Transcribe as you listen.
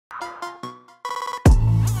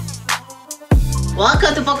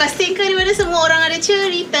Welcome to PodcasThinker, di mana semua orang ada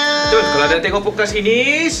cerita. Betul, kalau anda tengok podcast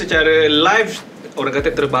ini secara live, orang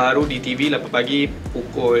kata terbaru di TV 8 pagi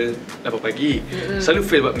pukul 8 pagi. Selalu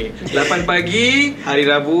fail bab ni. 8 pagi hari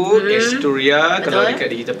Rabu, Astoria. Kalau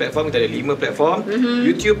dekat digital platform, kita ada 5 platform.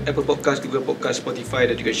 YouTube, Apple Podcast, Google Podcast, Spotify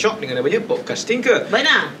dan juga Syok dengan namanya PodcasThinker.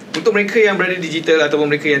 Benar. Untuk mereka yang berada digital ataupun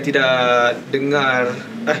mereka yang tidak dengar,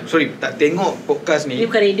 tak tengok podcast ni. Ini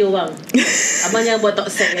bukan radio bang. Abang jangan buat talk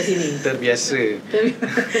set kat sini. Terbiasa.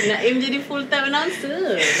 Naim jadi full time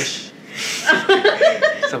announcer.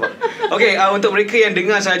 Sabar. Okay, untuk mereka yang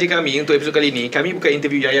dengar sahaja kami untuk episod kali ni, kami bukan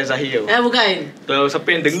interview Yaya Zahir. Bukan. Kalau siapa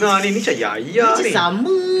yang dengar ni macam Yaya macam ni.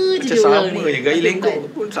 Sama je macam dia orang sama ni. je. Gaya lengkok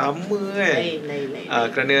pun sama kan. Lain.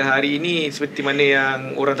 Kerana hari ni seperti mana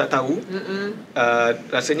yang orang tak tahu,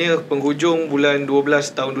 rasanya penghujung bulan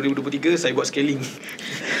 12 tahun 2023 saya buat scaling.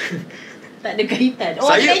 Tak ada kaitan.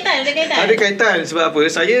 Ada kaitan. Sebab apa?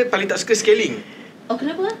 Saya paling tak suka scaling. Oh,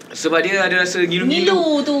 kenapa? Sebab dia ada rasa ngilu-ngilu.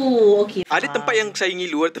 Ngilu tu. Okey. Ada tempat yang saya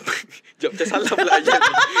ngilu, ada tempat jap macam salah pula ayat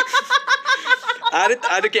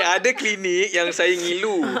ni. Ada klinik yang saya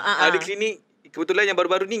ngilu. Ada klinik kebetulan yang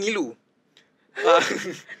baru-baru ni ngilu.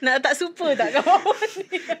 Nak tak super tak kawan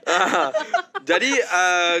ni? Jadi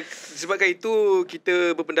sebabkan itu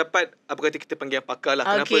kita berpendapat apa kata kita panggil pakar lah.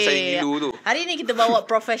 Kenapa saya ngilu tu. Hari ni kita bawa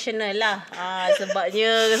profesional lah.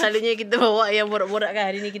 Sebabnya selalunya kita bawa yang borak-borak kan.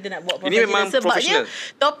 Hari ni kita nak buat profesional. Ini memang sebabnya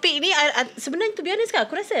profesional. topik ni sebenarnya to be honest kan,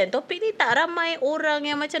 aku rasa topik ni tak ramai orang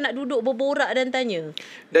yang macam nak duduk berborak dan tanya.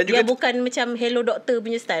 Dan juga dia bukan macam hello doktor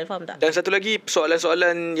punya style, faham tak? Dan satu lagi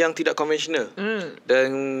soalan-soalan yang tidak konvensional. Dan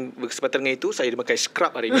berkesempatan dengan itu saya memakai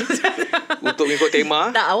scrub hari ni untuk mengikut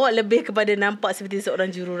tema. Tak, awak lebih kepada nampak seperti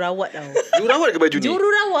seorang jururawat tau. Jururawat ke baju ni?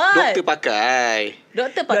 Jururawat. Doktor pakai.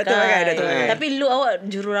 Doktor pakai. Tapi look awak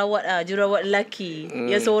jururawat jururawat lelaki.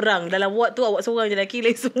 Yang seorang dalam ward tu, awak seorang je lelaki,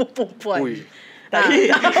 lain semua perempuan. Ui.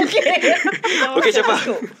 Okey, siapa?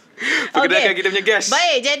 Perkenalkan kita punya guest.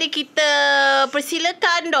 Baik, jadi kita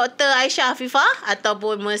persilakan Dr. Aisyah Afifah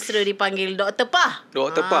ataupun mesra dipanggil Dr. Pah.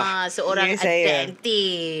 Dr. Pah. Seorang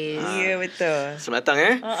dentist. Ya, betul. Selamat datang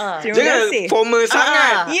Terima Jangan kasih. formal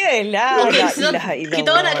sangat. Yelah. Okay, so kita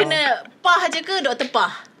orang nak kena Pah je ke Dr.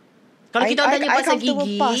 Pah? Kalau kita orang tanya pasal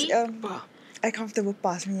gigi, I comfortable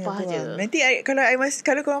Pah sebenarnya. Pah je. Nanti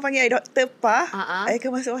kalau korang panggil I Dr. Pah, I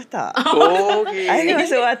akan masuk watak. Okay. I akan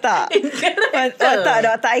masuk watak. Watak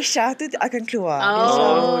Dr. Aisyah tu akan keluar.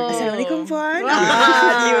 Assalamualaikum puan.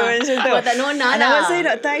 Dia macam tu. Awak tak nona lah. Nama saya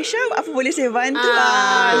Dr. Aisyah, apa boleh saya bantu?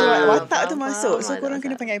 Watak tu masuk. So korang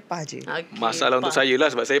kena panggil I Pah je. Masalah untuk saya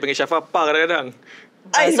lah sebab saya panggil Syafa Pah kadang-kadang.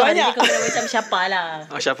 So hari ni kau macam Syafa lah.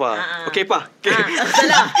 Syafa. Okey, Pah.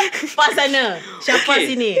 Salah. Pah sana, Syafa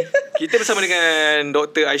sini. Kita bersama dengan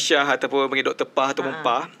Dr. Aisyah ataupun panggil Dr. Pah ataupun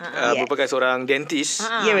Pah, merupakan seorang dentist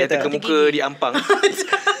yang terkemuka di Ampang.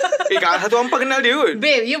 Satu Ampang kenal dia kot.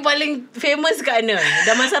 Babe, you paling famous kat mana?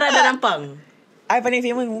 Damansara dan Ampang? I paling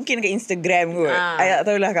famous mungkin kat Instagram kot. I tak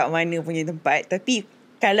tahulah kat mana punya tempat. Tapi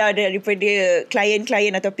kalau ada daripada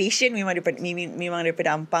klien-klien atau patient memang daripada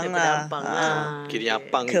Ampang lah. Kira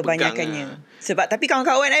Ampang kebanyakannya. Sebab tapi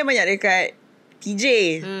kawan-kawan I banyak dekat PJ.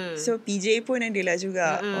 So PJ pun adalah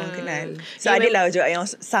juga orang kenal. So adalah juga yang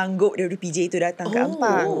sanggup daripada PJ tu datang ke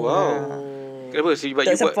Ampang. Kenapa? Sebab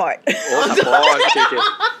you support. Support. Okay.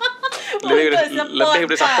 Lebih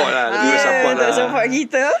daripada support lah. Untuk support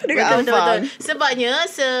kita dekat Ampang. Betul. Sebabnya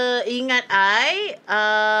seingat I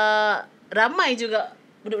ramai juga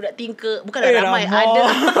budak-budak tinker. Bukanlah ramai. Ada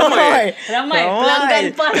ramai pelanggan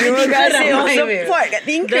Pah. Terima kasih yang support kat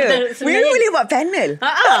tinker. We boleh buat panel.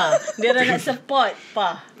 Dia dah nak support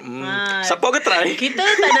Pah. Support ke try? Kita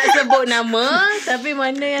tak nak sebut nama, tapi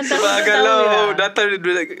mana yang tahu. Sebab kalau datang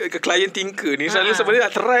ke klien tinker ni selalu sebenarnya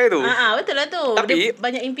nak try tu. Betul lah tu. Tapi dia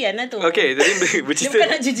banyak impian lah tu. Okay, jadi bercerita. Dia bukan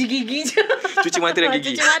nak cuci gigi je. Cuci mata dan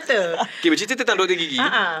gigi. Cuci mata. Okay, bercerita tentang doktor gigi.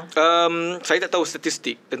 Saya tak tahu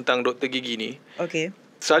statistik tentang doktor gigi ni. Okay.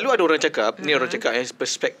 Selalu ada orang cakap, ni orang cakap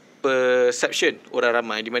perception orang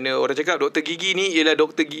ramai, di mana orang cakap doktor gigi ni ialah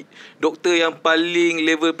doktor yang paling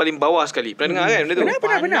level paling bawah sekali. Pernah dengar kan benda tu?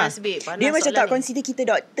 Pernah. Dia macam tak consider kita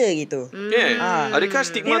doktor gitu. Adakah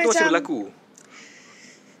stigma tu masih berlaku?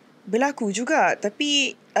 Berlaku juga,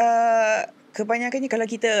 tapi kebanyakannya kalau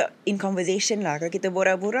kita in conversation lah, kalau kita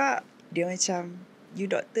borak-borak, dia macam, you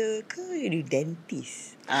doktor ke you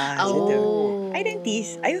dentist? Gitu. I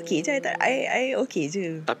dentist. I okay je. I okay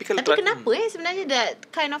je. Tapi kenapa sebenarnya that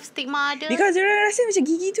kind of stigma ada? Because diorang rasa macam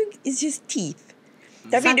gigi tu is just teeth.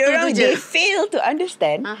 Tapi diorang they fail to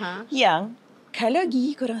understand yang kalau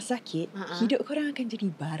gigi korang sakit, hidup korang akan jadi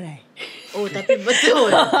barai. Oh, tapi betul.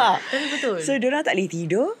 Tapi betul. So, diorang tak boleh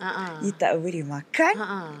tidur. You tak boleh makan.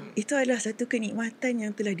 Itu adalah satu kenikmatan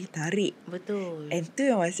yang telah ditarik. Betul. And tu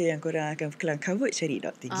yang masa yang korang akan kelang kabut cari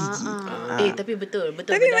doktor gigi. Tapi betul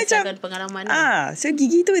Tapi berdasarkan pengalaman. So,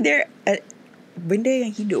 gigi tu benda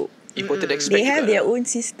yang hidup. Imported expect They have juga their own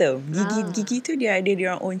system. Gigi tu dia ada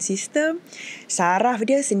their own system. Saraf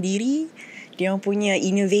dia sendiri. Dia punya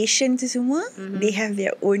innovation tu semua, they have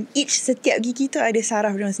their own. Setiap gigi tu ada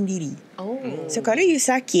saraf dia sendiri. So kalau you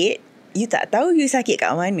sakit, you tak tahu you sakit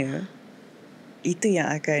kat mana, itu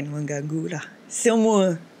yang akan mengganggu lah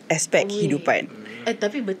semua aspek kehidupan.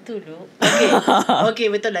 Tapi betul tu.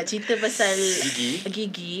 Okay, betul lah. Cerita pasal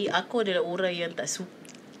gigi, aku adalah orang yang tak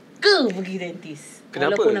suka pergi dentist.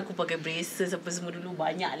 Kenapa? Walaupun aku pakai braces apa semua dulu,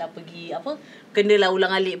 banyak lah pergi kenalah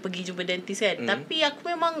ulang-alik pergi jumpa dentist kan. Tapi aku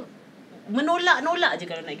memang menolak je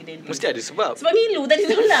kalau nak pergi dentist. Mesti ada sebab. Sebab Milu tadi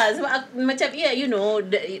tolak. Sebab aku, macam you know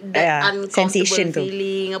the uncomfortable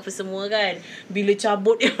feeling apa semua kan. Bila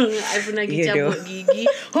cabut yang I pernah pergi cabut gigi.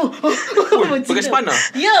 Pakai spana?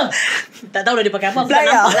 Ya. Tak tahu dah dia pakai apa. Aku tak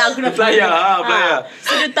nampak lah. Aku dah Pelaya.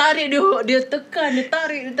 So dia tarik dia tekan. Dia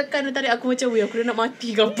tarik. Aku macam aku dah nak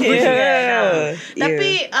mati ke apa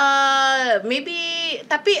Tapi maybe.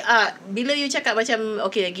 Tapi bila you cakap macam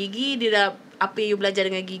okay, gigi dia dah, apa yang you belajar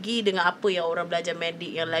dengan gigi dengan apa yang orang belajar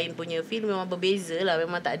medik yang lain punya field memang berbeza lah.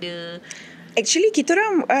 Memang tak ada. Actually kita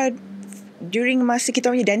orang during masa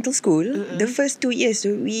kita punya dental school, the first 2 years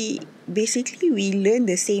we learn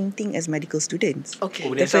the same thing as medical students. Okay.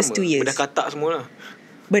 The first 2 years. Bedah katak semua lah.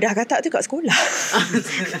 Bedah katak tu kat sekolah.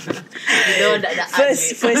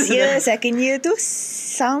 First year, second year tu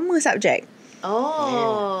sama subjek.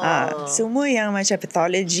 Semua yang macam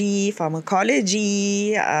pathology,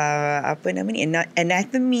 pharmacology,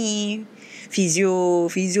 anatomy, physio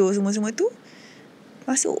semua tu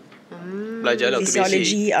masuk. Belajar lah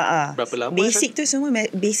physiology, berapa lama basic tu semua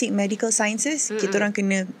basic medical sciences kita orang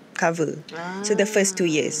kena cover. So the first 2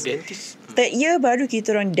 years. Dentist. Third year baru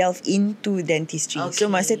kita orang delve into dentistry.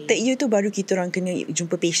 So masa third year tu baru kita orang kena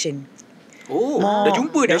jumpa patient. Dah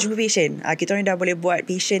jumpa patient. Kita orang dah boleh buat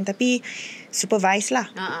patient tapi supervise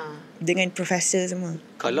lah dengan profesor semua.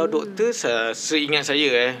 Kalau doktor seingat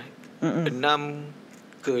saya 5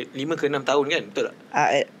 ke 6 tahun kan, betul tak?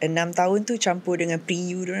 6 tahun tu campur dengan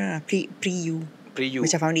pre-U diorang lah. Pre-U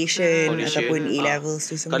macam foundation ataupun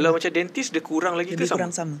A-levels tu semua. Kalau macam dentist dia kurang lagi lebih ke sama?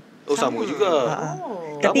 kurang sama. Sama juga.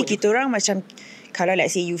 Tapi kita orang macam kalau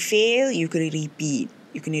let's say you fail, you kena repeat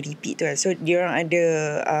tu kan. So diorang ada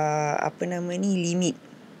limit.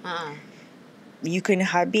 You kena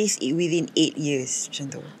habis within 8 years macam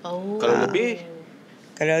tu.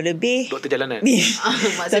 Kalau lebih doktor jalanan.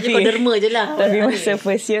 Maksudnya kau derma je lah. Tapi masa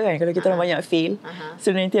first year kan, kalau kita orang banyak fail,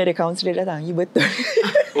 so nanti ada counsellor datang. You betul.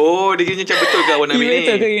 Dia kira macam betul ke awak nak ni? You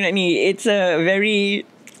betul ke you nak ni? It's a very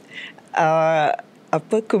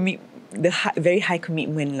very high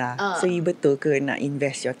commitment lah. So you betul ke nak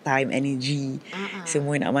invest your time, energy,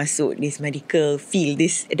 semua nak masuk this medical field,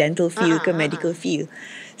 this dental field ke medical field.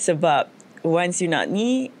 Sebab once you nak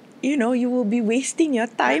ni, you know, you will be wasting your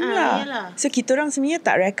time lah. Yalah. So kita orang sebenarnya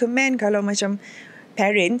tak recommend kalau macam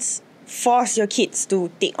parents force your kids to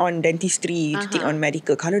take on dentistry, to take on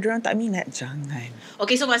medical. Kalau diorang tak minat, jangan.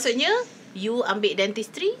 Okay, so maksudnya you ambil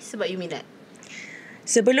dentistry sebab you minat?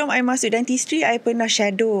 Sebelum I masuk dentistry, I pernah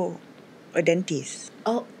shadow a dentist.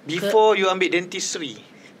 Before you ambil dentistry?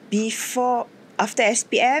 After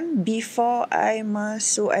SPM, before I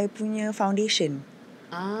masuk I punya foundation.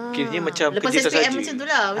 Kiranya macam lepas kerja SPM sahaja. macam tu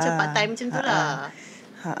lah. Macam part time macam tu lah.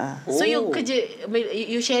 So you kerja,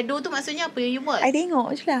 you shadow tu maksudnya apa yang you buat? I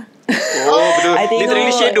tengok je lah. Betul.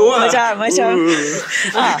 Literally shadow lah. Macam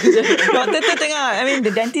doktor tu tengah,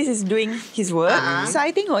 the dentist is doing his work. So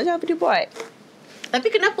I tengok je apa dia buat. Tapi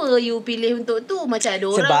kenapa you pilih untuk tu? Macam ada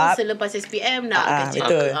orang selepas SPM nak kerja.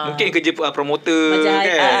 Betul. Mungkin kerja promoter macam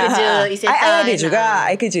kan. Kerja isetan. I ada juga.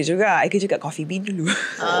 I kerja juga. I kerja kat Coffee Bean dulu.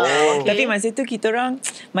 Tapi masa tu kita orang,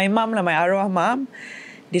 my mum lah, my arwah mum,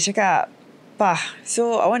 dia cakap, "Pah,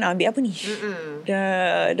 so awak nak ambil apa ni?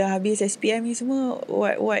 Dah habis SPM ni semua,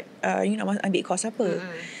 what you nak ambil course apa?"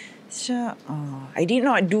 So, I did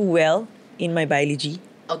not do well in my biology.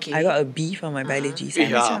 Okay. I got a B for my biology. So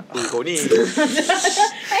Apa kau ni? Bad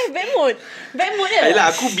mood je. Ayolah,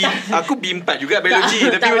 aku B4 juga biologi.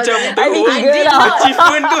 Tapi macam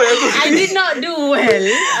achievement tu I did not do well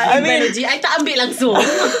in biology. I tak ambil langsung.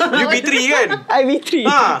 You B3 kan? I B3.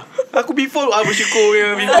 Aku B4. Bersyukur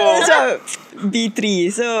yang B4. Macam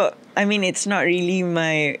B3. So it's not really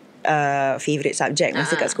my favourite subject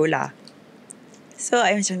masa kat sekolah. So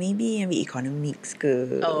I macam maybe ambil economics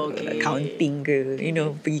ke, accounting ke,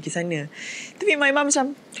 pergi ke sana. Tapi my mum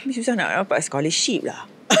macam, susah nak dapat scholarship lah.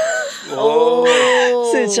 So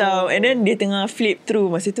macam, and then dia tengah flip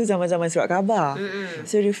through. Masa tu zaman-zaman surat khabar.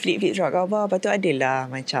 So dia flip surat khabar. Lepas tu adalah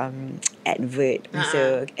macam advert,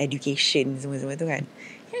 masa education semua-semua tu kan.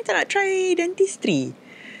 Tak nak try dentistry.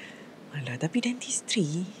 Alah, tapi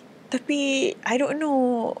dentistry, tapi I don't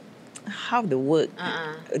know how the work,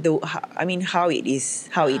 how it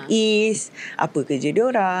is, apa kerja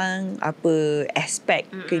diorang, apa aspek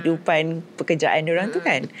kehidupan pekerjaan diorang tu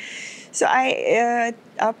kan. So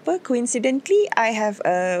coincidentally I have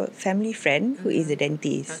a family friend who is a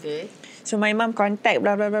dentist. So my mum contact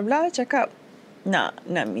blah blah blah blah, cakap nak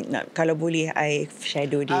kalau boleh I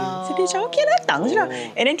shadow dia. So dia cakap okay, datang je lah.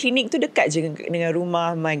 And then klinik tu dekat je dengan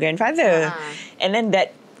rumah my grandfather. And then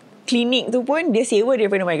that klinik tu pun dia sewa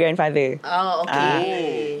daripada my grandfather.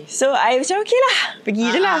 So I macam okay lah, pergi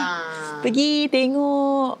je lah. Pergi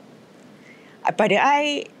tengok. Pada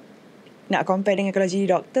I, nak compare dengan kalau jadi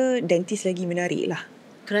doktor, dentist lagi menarik lah.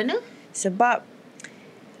 Kerana? Sebab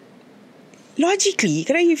logically,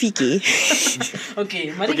 kalau you fikir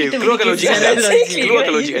mari kita keluar kalau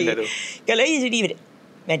logik anda tu. Kalau you jadi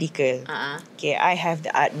medical, I have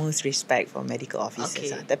the utmost respect for medical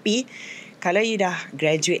officers. Tapi kalau you dah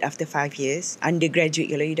graduate after 5 years, undergraduate,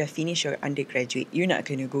 kalau you dah finish your undergraduate, you nak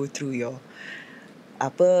kena go through your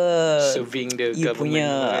serving the you government,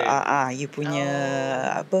 you punya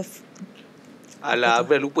Alah,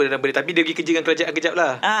 aku dah lupa dah nama dia. Tapi dia pergi kerja dengan kerajaan kejap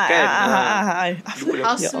lah.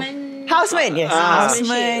 Houseman, yes.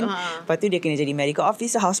 Houseman. Lepas tu dia kena jadi medical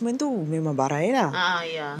officer. Houseman tu memang barai lah.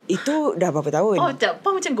 Itu dah berapa tahun? Tak apa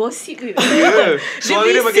macam gosip ke? Suara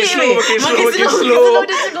dia makin slow.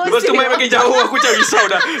 Lepas tu main makin jauh. Aku macam risau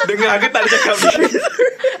dah. Dengar ke tak dia cakap ni?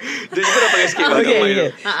 Dia juga dah pakai sikit lah.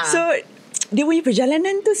 So dia punya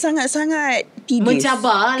perjalanan tu sangat-sangat tedious.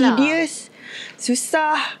 Mencabar lah. Tedious,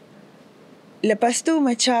 susah. Lepas tu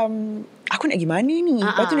macam aku nak gimana ni?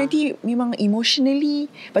 Lepas tu nanti memang emotionally.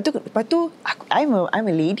 Lepas tu aku, I'm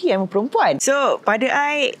a lady, I'm a perempuan. So pada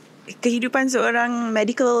I, kehidupan seorang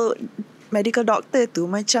medical doctor tu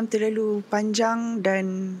macam terlalu panjang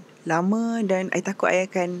dan lama, dan I takut I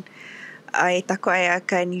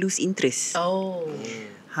akan lose interest.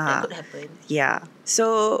 That could happen. Yeah.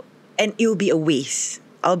 So and it will be a waste.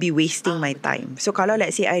 I'll be wasting my time. So kalau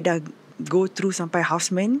let's say I dah go through sampai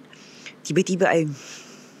houseman, tiba-tiba I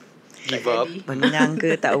give up, menang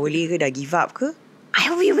ke, tak boleh ke, dah give up ke,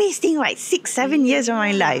 I will be wasting like 6-7 years of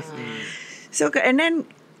my life. So and then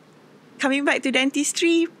coming back to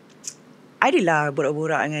dentistry, adalah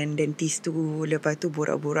borak-borak dengan dentist tu. Lepas tu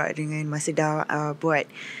borak-borak dengan masa dah buat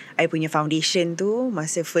I punya foundation tu,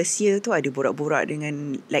 masa first year tu ada borak-borak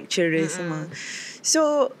dengan lecturer semua.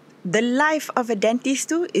 So the life of a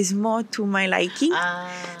dentist tu is more to my liking.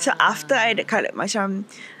 So after I macam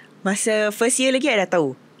masa first year lagi I dah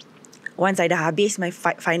tahu. Once I dah habis my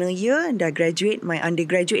final year, dah graduate, my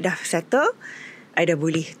undergraduate dah settle, I dah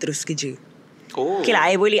boleh terus kerja. Okay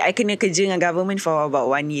lah, I kena kerja dengan government for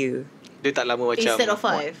about 1 year. Dia tak lama macam instead of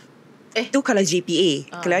 5. Tu kalau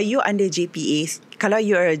JPA. Kalau you under JPA, kalau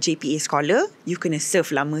you are a JPA scholar, you kena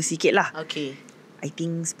serve lama sikit lah. I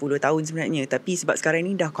think 10 tahun sebenarnya. Tapi sebab sekarang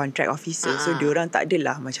ni dah contract officer, so diorang tak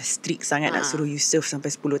adalah macam strict sangat nak suruh you serve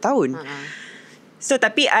sampai 10 tahun. So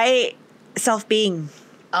tapi I self-paying.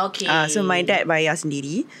 So my dad bayar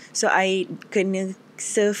sendiri. So I kena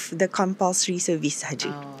serve the compulsory service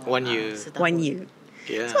saja. 1 year. 1 year.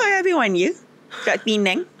 So I habis 1 year kat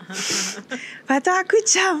Penang. Lepas tu aku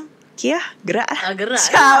macam okay lah, gerak lah.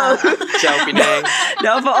 Ciao Penang.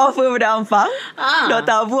 Dapat offer pada Ampang.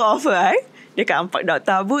 Dr. Abu offer Dia kat Ampang.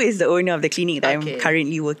 Dr. Abu is the owner of the clinic that I'm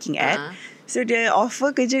currently working at. So dia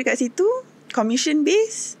offer kerja kat situ, commission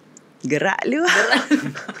base. Gerak lu.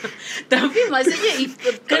 Tapi maksudnya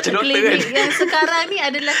klinik yang sekarang ni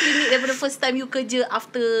adalah klinik daripada first time you kerja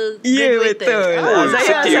after graduated. Betul.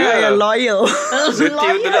 Saya loyal.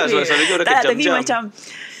 Setia tu lah. Selalunya orang kejam-jam. Tapi macam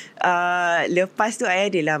lepas tu I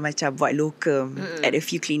adalah macam buat locum at a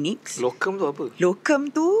few clinics. Locum tu apa? Locum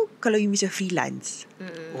tu kalau you macam freelance.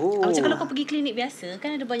 Macam kalau kau pergi klinik biasa,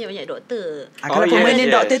 kan ada banyak-banyak doktor. Kalau permanent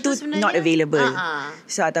doktor tu not available.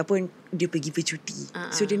 So ataupun dia pergi bercuti.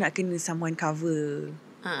 So dia nak kena someone cover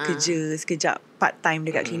kerja sekejap part time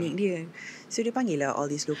dekat klinik dia. So dia panggil lah all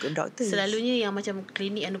these locum doctors. Selalunya yang macam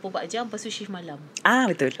klinik yang 24 jam, lepas tu shift malam.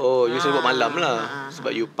 Betul. You selalu buat malam lah.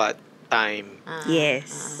 Sebab you part time.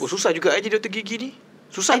 Yes. Susah juga jadi doktor gigi ni.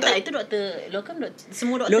 Susah tak? Itu doktor locum,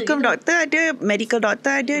 semua doktor. Locum doktor ada, medical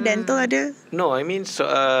doktor ada, dental ada. No, I mean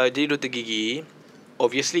jadi doktor gigi,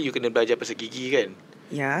 obviously you kena belajar pasal gigi kan.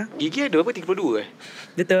 Ya. Gigi ada berapa? 32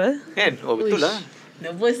 Betul. Kan? Oh betul lah.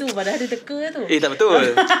 Nervous tu padahal dia teka tu. Tak betul.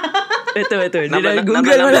 Betul. Dia dah 16,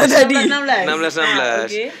 Google malam tadi. 16.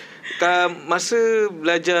 Okay. Okay. Masa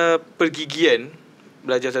belajar pergigian,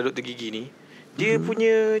 belajar doktor gigi ni, dia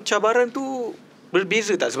punya cabaran tu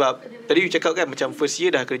berbeza tak? Sebab tadi you cakap kan macam first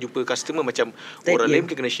year dah kena jumpa customer, macam orang lain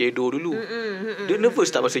mungkin kena shadow dulu. Dia nervous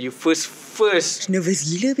tak masa you first? Nervous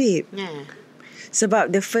gila babe. Yeah.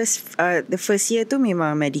 Sebab the first year tu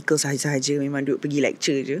memang medical sahaja-sahaja, memang duduk pergi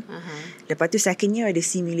lecture je. Lepas tu second year ada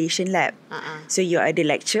simulation lab. So you ada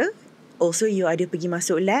lecture, also you ada pergi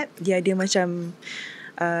masuk lab, dia ada macam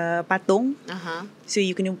patung. So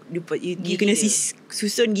you kena you kena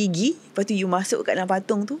susun gigi, lepas tu you masuk kat dalam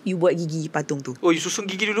patung tu, you buat gigi patung tu. Oh, you susun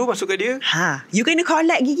gigi dulu masuk kat dia? You kena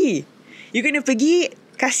collect gigi. You kena pergi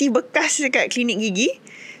kasih bekas dekat klinik gigi.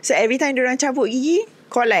 So every time diorang cabut gigi,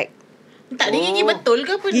 collect. Tak ada gigi betul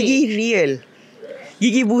ke apa ni? Gigi real.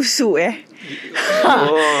 Gigi busuk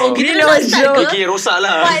Gigi Gigi rosak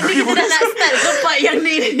lah. Part ni kita dah nak start ke part yang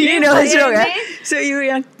ni. Ini dah joke So you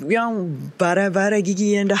yang bara-bara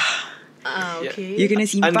gigi yang dah okay. you kena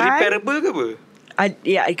simpan. Unrepairable ke apa?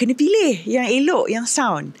 Ya, kena pilih yang elok, yang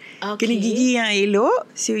sound. Kena gigi yang elok.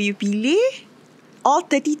 So you pilih all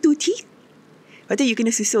 32 teeth. Lepas tu you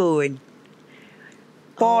kena susun.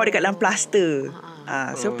 Pour dekat dalam plaster.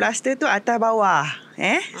 So plaster tu atas bawah.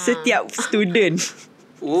 Setiap student.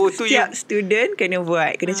 Setiap student kena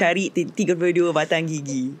buat. Kena cari 32 batang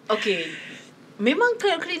gigi. Okay. Memang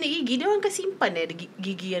kalau klinik gigi, dia orang akan simpan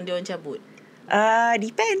gigi yang dia orang cabut?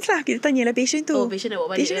 Depends lah. Kita tanyalah patient tu. Patient nak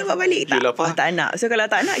bawa balik. Patient nak bawa balik. Tak nak. So kalau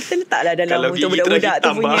tak nak, kita letaklah dalam kalau untuk budak-budak tu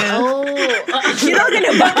punya. Kita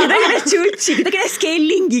kena cuci. Kita kena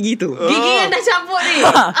scaling gigi tu. Gigi yang dah cabut ni.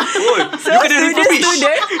 So student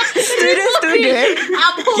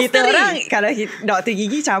kita orang, kalau doktor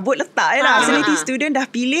gigi cabut letak je lah. So nanti student dah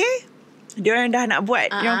pilih, dia orang dah nak buat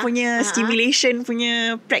yang punya stimulation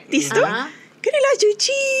punya practice tu, kenalah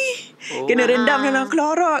cuci. Kena rendam dalam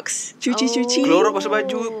Clorox. Cuci. Clorox pasal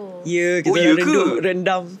baju. Ya, kita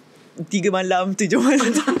rendam 3 malam 7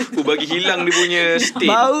 malam. Bagi hilang dia punya stain.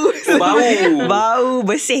 Bau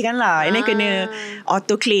bersihkan lah. Ini kena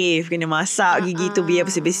autoclave, kena masak gigi tu biar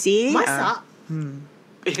bersih-bersih. Masak?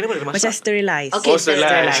 Kenapa ada masak? Macam sterilize. Okay,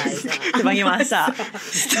 sterilize. Kita panggil masak.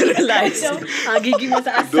 Sterilize. Gigi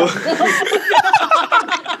masak asam.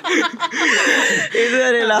 Itu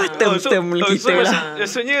adalah term kita lah.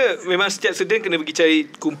 Maksudnya memang setiap student kena pergi cari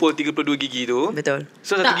kumpul 32 gigi tu. Betul.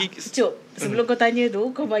 So satu gigi. Cuk, sebelum kau tanya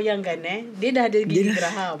tu, kau bayangkan dia dah ada gigi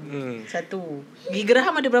geraham. Satu. Gigi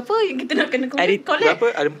geraham ada berapa yang kita nak kena collect? Berapa?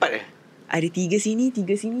 Ada 4 Ada 3 sini,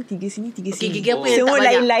 3 sini, 3 sini, 3 sini. Gigi apa yang semua tak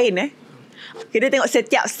banyak? lain-lain Kita tengok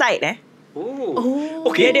setiap side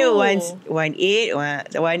Okay. Dia ada 1A,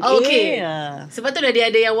 1A. Okay. Sebab tu dah dia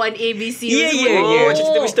ada yang 1A, B, C. Macam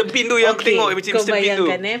cerita Mr. Bean tu yang aku tengok macam Kau Mr. Bean tu.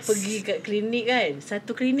 bayangkan pergi kat klinik kan.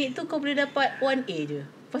 Satu klinik tu kau boleh dapat 1A je.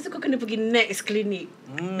 Lepas tu kau kena pergi next klinik.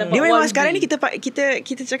 Dia memang sekarang ni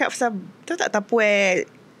kita cakap pasal tahu tak Tupperware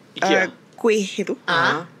kuih tu.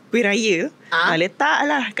 Kuih raya.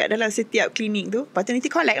 Letaklah kat dalam setiap klinik tu. Lepas tu nanti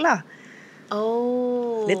collect lah.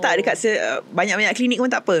 Letak dekat banyak-banyak klinik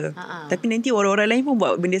pun tak apa. Tapi nanti orang-orang lain pun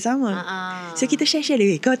buat benda sama. So kita share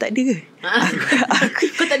dia. Kau tak ada ke?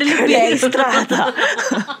 Kau tak ada lebih extra tak?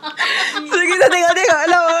 So kita tengok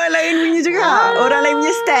lah orang lain punya juga. Orang lain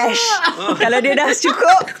punya stash. Kalau dia dah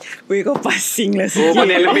cukup, kau passing lah sikit.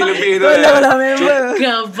 Mana yang lebih-lebih tu. Tolonglah member.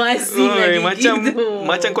 Kau passing lah gitu.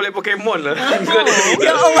 Macam collect Pokemon lah.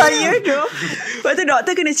 Ya Allah, ya tu. Lepas tu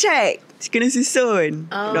doktor kena check. Kena susun.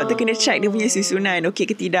 Doktor kena check dia punya susunan okey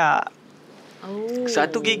ke tidak.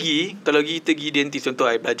 Satu gigi, kalau kita pergi dentist, contoh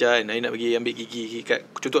I belajar kan, I nak pergi ambil gigi kat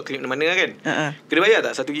contoh klinik mana-mana kan. Kena bayar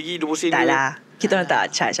tak satu gigi 20 sen? Tak lah. Kita orang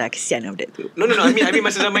tak charge lah. Kesian lah budak tu. No, I mean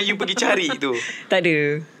masa zaman you pergi cari tu. Tak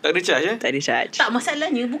ada. Tak ada charge Tak ada charge. Tak,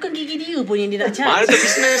 masalahnya bukan gigi dia pun yang dia nak charge. Mana tahu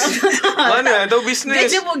bisnes. Mana tahu bisnes. Dia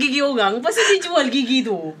jemput gigi orang, lepas tu dia jual gigi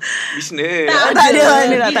tu. Bisnes. Tak ada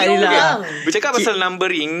lah. Tak ada lah. Bercakap pasal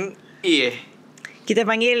numbering kita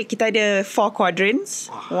panggil, kita ada 4 quadrants.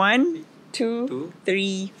 1, 2,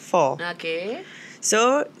 3, 4. Okay.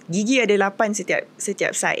 So gigi ada 8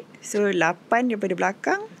 setiap side. So 8 daripada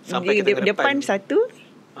belakang sampai ke depan 1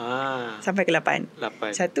 sampai ke 8.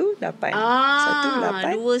 8. 1, 8. 1,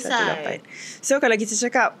 8. 2 side. 8. So kalau kita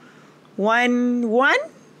cakap 1, 1,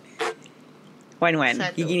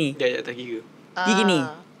 1. Gigi ni. Dia atas kira. Gigi ni.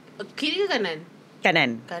 Kiri ke kanan?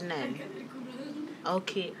 Kanan.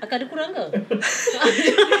 Okay. Akan ada kurang ke?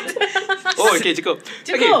 Okay, cukup.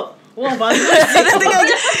 Wah, bagus.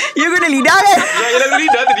 You guna lidah kan? Ya, lalu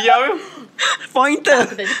lidah tu diam. Pointer.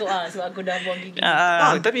 Aku tak cukup sebab aku dah buang gigi.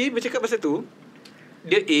 Tapi bercakap pasal tu,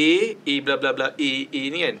 dia A bla bla bla A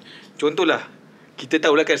ni kan. Contohlah, kita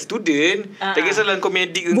tahulah kan student, tak kisahlah kau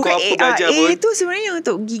medik ke kau apa belajar pun. A tu sebenarnya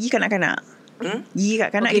untuk gigi kanak-kanak. Gigi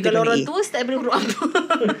kanak-kanak kita kalau guna orang A. tua start daripada huruf apa?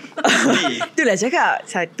 Itulah cakap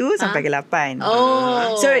 1 sampai ke 8.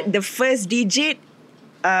 So the first digit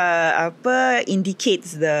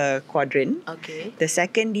indicates the quadrant. Okay. The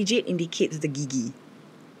second digit indicates the gigi.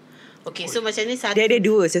 Okay, so macam ni Dia ada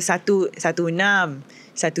 2. So 1 6, 1 7,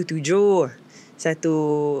 1 8,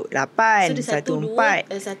 1 4. So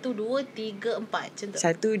dia 1 2 3 4 macam tu.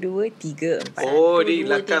 1 2 3 4. Oh, di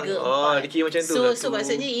belakang. Dia kira macam tu. So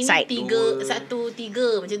maksudnya ini Side. 3 1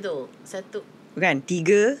 3 macam tu. 1 Bukan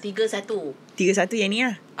 3 3 1. 3 1 yang ni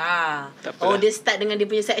lah. Tak apalah. Dia start dengan dia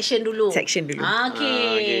punya section dulu. Section dulu.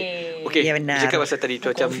 Okay. Ya, benar. Cakap pasal tadi tu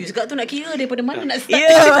macam confused kat tu nak kira daripada mana nak start. Ya,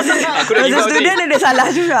 masa Aku dah give up student ada salah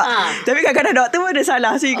juga. Tapi kadang-kadang doktor pun ada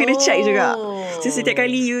salah. So you kena check juga. So setiap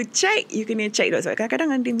kali you check, you kena check doktor.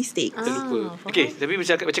 Kadang-kadang ada mistake. terlupa. Okay, tapi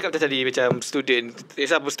bercakap tadi macam student,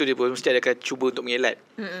 siapa student pun mesti ada akan cuba untuk mengelak.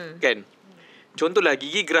 Kan? Contohlah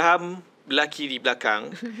gigi geraham belah kiri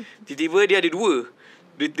belakang, tiba-tiba dia ada 2.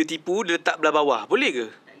 Dia tipu, dia letak belah bawah. Boleh ke?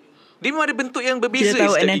 Dia memang ada bentuk yang berbeza. Kita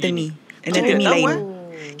tahu setiap anatomy. gigi. Anatomy Tahu, lain.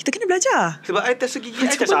 Kita kena belajar. Sebab I test gigi I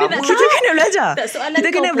Macam sama. mana nak Kita kena belajar. Tak soalan Kita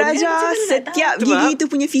kau kena pun, belajar macam mana nak setiap tahu? gigi Sebab- tu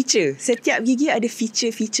punya feature. Setiap gigi ada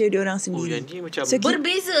feature-feature dia orang Oh, sendiri. yang ni macam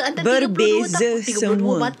Berbeza antara Berbeza 32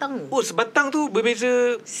 semua. batang. Oh, sebatang tu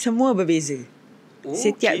berbeza. Semua berbeza.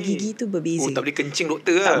 Setiap Okey. gigi tu berbeza. Oh, tak boleh kencing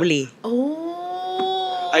doktor lah. Tak boleh.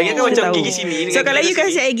 I ingatkan macam Tahu. gigi sini So dengan kalau you gigi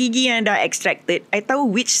kasi I gigi yang dah extracted, I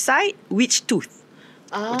tahu which side, which tooth.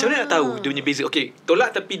 Macam mana nak tahu dia punya beza? Okay,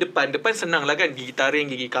 tolak tepi depan. Depan senang lah kan. Gigi taring,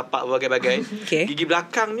 gigi kapak, berbagai-bagai. Okay. Gigi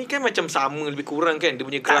belakang ni kan macam sama lebih kurang kan. Dia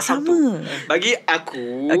punya Tak geraham sama. tu. Bagi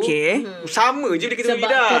aku, Okay. sama je bila kita Sebab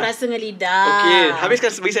lidah. kau rasa dengan lidah. Okay,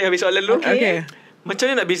 bagi saya habis soalan dulu. Okay. Macam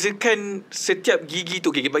mana nak bezakan setiap gigi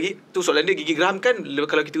tu? Okay, bagi tu soalan dia, gigi geraham kan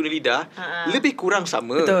kalau kita guna lidah, lebih kurang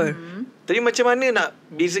sama. Betul. Tapi macam mana nak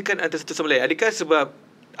bezakan antara satu sama lain? Adakah sebab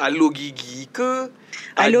alur gigi ke?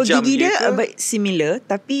 Alur Ajam gigi dia ke? similar,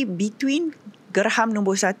 tapi between geraham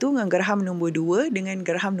nombor 1 dengan geraham nombor 2 dengan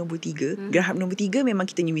geraham nombor 3. Geraham nombor 3 memang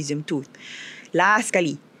kita ni wisdom tooth. Last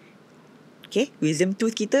kali. Okay, wisdom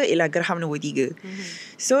tooth kita ialah geraham nombor 3.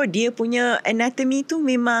 So dia punya anatomy tu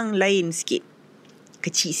memang lain sikit.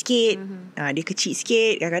 Kecil sikit. Dia kecil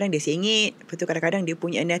sikit. Kadang-kadang dia sengit. Lepas tu kadang-kadang dia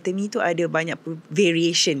punya anatomy tu ada banyak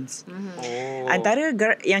variations. Antara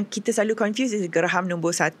yang kita selalu confuse is geraham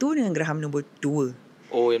nombor 1 dengan geraham nombor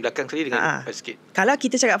 2. Oh, yang belakang tadi dengan lepas sikit. Kalau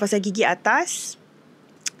kita cakap pasal gigi atas,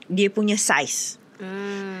 dia punya size.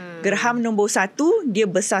 Geraham nombor 1 dia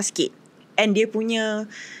besar sikit. And dia punya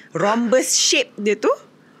rhombus shape dia tu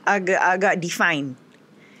agak define.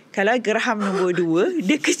 Kalau geraham nombor 2,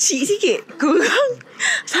 dia kecil sikit. Kurang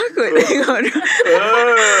takut tengok dia.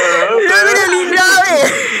 Dia punya lidah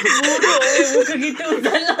Buruk muka kita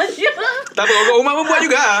salah dia. Tak apa, orang rumah pun buat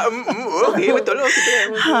juga. Okay, betul lah.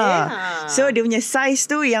 So dia punya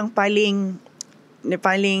size tu yang paling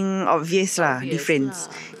obvious lah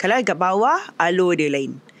difference. Kalau kat bawah, alur dia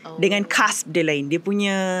lain. Dengan cusp dia lain. Dia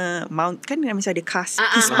punya mount kan mesti ada cusp,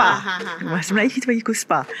 kuspa. Sebenarnya kita panggil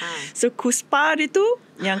kuspa. So kuspa dia tu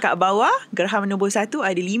yang kat bawah geraham nombor 1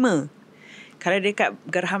 ada 5. Kalau dekat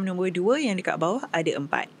geraham nombor 2 yang dekat bawah ada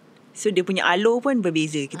 4. So dia punya alur pun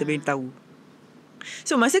berbeza, kita boleh tahu.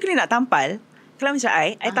 So masa kena nak tampal, kalau macam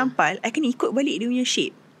I tampal, I kena ikut balik dia punya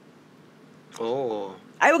shape. Oh.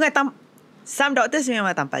 I bukan some doctors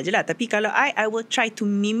memang tampal je lah. Tapi kalau I will try to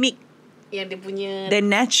mimic Yang dia punya the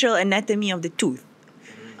natural anatomy of the tooth.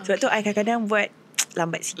 Sebab tu I kadang-kadang buat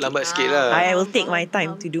lambat sikit. Lambat sikit lah. I will take my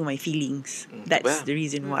time to do my feelings. That's the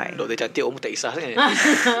reason why. Doktor cantik orang pun tak kisah sangat.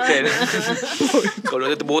 Kan? Kalau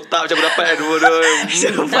doktor terbotak macam aku dapat dua. Tapi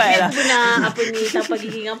aku pernah tampal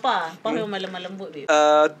gigi dengan apa? Apa memang malam-malam lembut babe.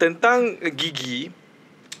 Tentang gigi,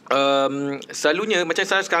 selalunya macam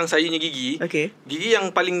sekarang saya punya gigi. Okay. Gigi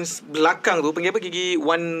yang paling belakang tu panggil apa? Gigi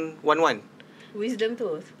 111. Wisdom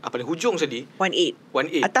tooth. Paling hujung tadi 1-8.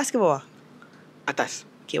 1-8. Atas ke bawah? Atas.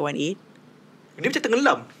 Okay, 1-8. Dia macam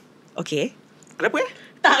tenggelam. Okay. Kenapa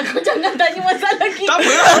Tak, kau jangan tanya masalah gigi. Tak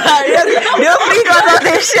apa. Dia free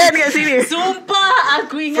consultation kat sini. Sumpah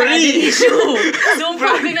Aku ingat ada isu.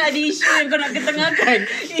 Sumpah aku ingat ada isu yang kau nak ketengahkan.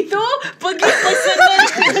 Itu pergi personal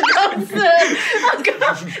concern.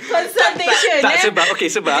 Consultation. Tak sebab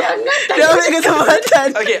Dia ambil kesempatan.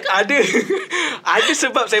 Okay, ada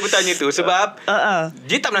sebab saya bertanya tu. Sebab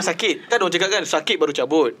dia tak pernah sakit. Kan orang cakap kan, sakit baru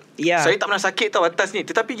cabut. Saya tak pernah sakit tau atas ni.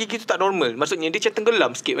 Tetapi gigi tu tak normal. Maksudnya dia macam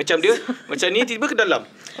tenggelam sikit. Macam dia macam ni tiba ke dalam.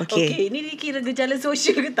 Okay, ni kira gejala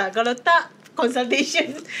sosial ke tak? Kalau tak,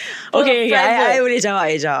 consultation. Okay, I boleh jawab.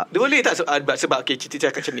 Dia boleh tak sebab okay, cerita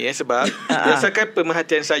cakap macam ni sebab berdasarkan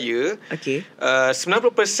pemerhatian saya,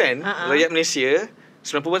 90% rakyat Malaysia,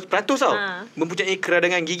 90% tau mempunyai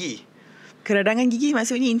keradangan gigi. Keradangan gigi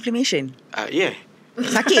maksudnya inflammation. Yeah.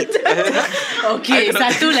 Sakit. Okay,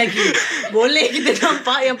 satu lagi. Boleh kita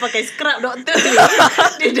nampak yang pakai scrub doktor ni.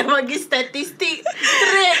 Dia dah bagi statistik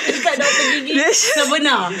straight dekat doktor gigi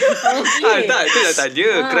sebenar. Okay. Tak, itu dah tanya.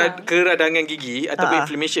 Keradangan gigi ataupun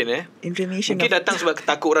inflammation Inflammation. Mungkin datang sebab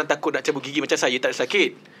orang takut nak cabut gigi. Macam saya tak ada sakit,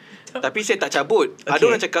 tapi saya tak cabut. Ada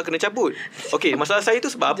orang cakap kena cabut. Okay, masalah saya tu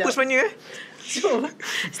sebab apa sebenarnya? So,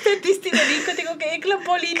 statistik tadi kau tengok kat iklan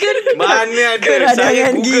Polydent. Mana ada.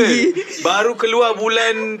 Saya Google gigi. Baru keluar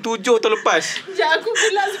bulan 7 tahun lepas. Sekejap aku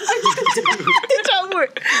gelak sebab kita cabut.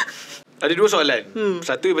 Ada dua soalan.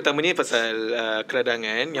 Satu yang pertama ni pasal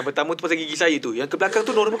keradangan. Yang pertama tu pasal gigi saya tu. Yang ke belakang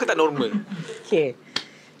tu normal ke tak normal? Okay.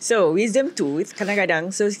 So, wisdom tooth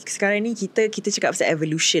kadang-kadang, so sekarang ni kita cakap pasal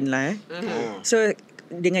evolution lah. So,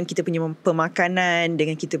 dengan kita punya pemakanan,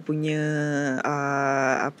 dengan kita punya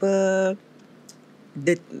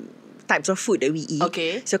the types of food that we eat.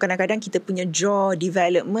 Okay. So kadang-kadang kita punya jaw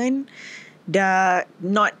development dah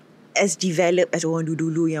not as developed as orang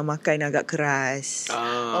dulu yang makan agak keras.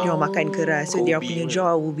 Dia orang makan keras, so dia punya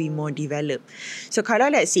jaw will be more developed. So kalau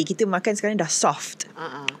let's say kita makan sekarang dah soft,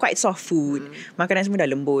 quite soft food, makanan semua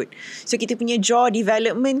dah lembut, so kita punya jaw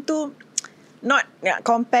development tu not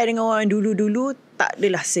compare dengan orang dulu-dulu, tak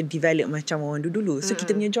adalah se-develop macam orang dulu. So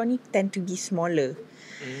kita punya jaw ni tend to be smaller.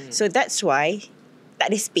 So that's why tak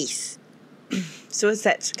ada space. So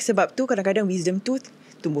sebab tu kadang-kadang wisdom tooth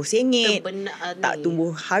tumbuh sengit, tak tumbuh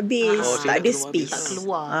habis, tak ada space, tak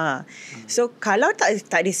keluar. So kalau tak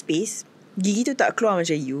ada space, gigi tu tak keluar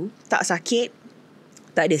macam you, tak sakit,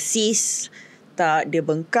 tak ada cyst, tak ada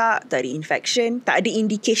bengkak, tak ada infection, tak ada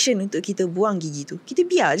indication untuk kita buang gigi tu, kita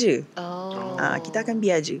biar je. Kita akan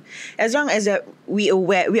biar je. As long as we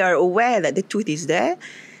are aware that the tooth is there,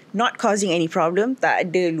 not causing any problem, tak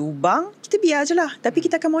ada lubang, kita biar je lah. Tapi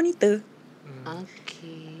kita akan monitor.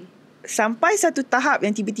 Okay. Sampai satu tahap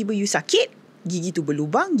yang tiba-tiba you sakit, gigi tu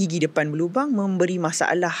berlubang, gigi depan berlubang, memberi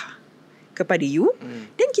masalah kepada you,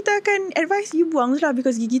 dan kita akan advise you buang je lah,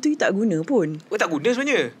 because gigi tu you tak guna pun. Tak guna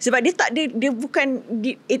sebenarnya. Sebab dia bukan,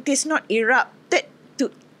 it is not erupted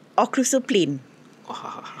to occlusal plane.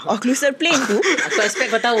 Occlusal plane tu aku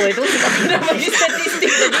expect kau tahu itu sebab aku dah bagi statistik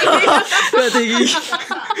tadi.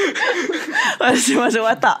 Masuk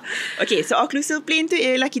watak. Okay, so occlusal plane tu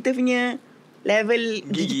ialah kita punya level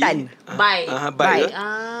gigitan. Bite.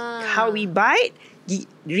 How we bite,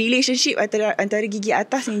 relationship antara gigi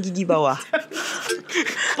atas dengan gigi bawah.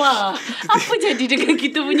 Pa, apa jadi dengan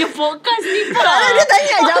kita punya podcast ni, Pa? Dia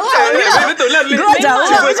tanya jawab. Betul lah. Gua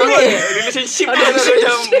jawab. Relationship macam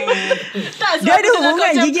dia ada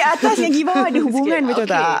hubungan gigi atas dengan gigi bawah, ada hubungan, betul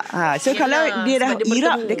tak? So kalau dia dah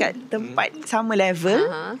irap dekat tempat sama level,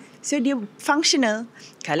 so dia functional.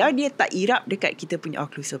 Kalau dia tak irap dekat kita punya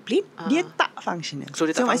occlusal plane, dia tak functional. So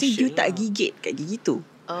maksudnya you tak gigit kat gigi tu.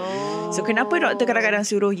 So kenapa doktor kadang-kadang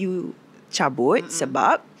suruh you cabut?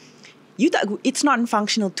 Sebab you tak, it's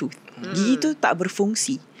non-functional tooth. Gigi tu tak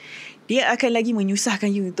berfungsi. Dia akan lagi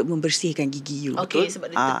menyusahkan you untuk membersihkan gigi you. Okay,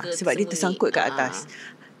 sebab dia tersangkut kat atas.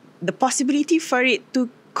 The possibility for it to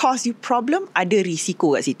cause you problem, ada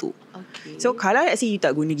risiko kat situ. Okay. So kalau let's say you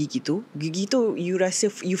tak guna gigi tu you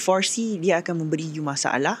rasa, you foresee dia akan memberi you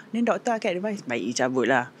masalah, then doktor akan advise baik you cabut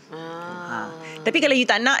lah. Tapi kalau you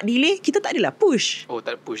tak nak delay, kita tak adalah push.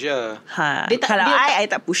 Tak push lah. Kalau I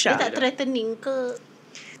tak push lah. Dia tak threatening ke?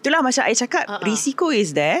 Itulah macam I cakap, risiko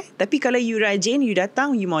is there. Tapi kalau you rajin, you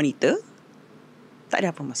datang, you monitor, tak ada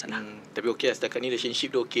apa masalah. Tapi okey lah, setakat ni relationship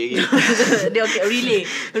dia okey lagi. Dia okey,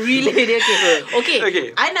 relay dia okey. Okay.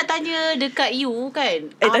 I nak tanya dekat you kan.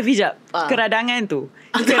 Tapi jap, keradangan tu.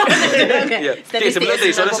 Okay, sebelum tadi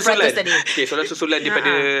soalan susulan. Okay, soalan susulan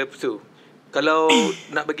daripada tu. Kalau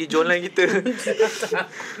nak bagi jawline kita,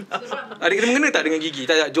 ada kena mengena tak dengan gigi?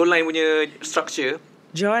 Tak, jawline punya structure.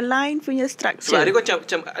 Jawline punya structure. Sebab ada macam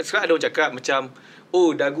sekarang ada orang cakap macam,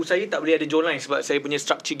 dagu saya tak boleh ada jawline sebab saya punya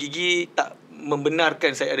structure gigi tak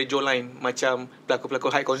membenarkan saya ada jawline macam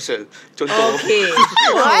pelakon-pelakon high council. Contoh. Okay.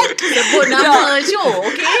 What? Sebut nama show.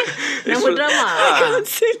 Okay. Nama drama.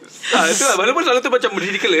 Itu lah. Walaupun soalan tu macam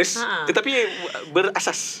ridiculous, tetapi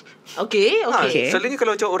berasas. Okay. Selalunya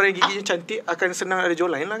kalau macam orang yang giginya cantik akan senang ada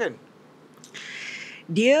jawline lah kan.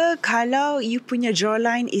 Dia kalau you punya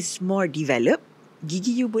jawline is more developed,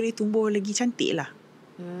 gigi you boleh tumbuh lagi cantik lah.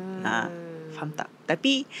 Faham tak?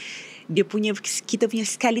 Tapi kita punya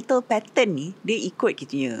skeletal pattern ni, dia ikut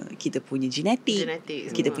kita punya genetik,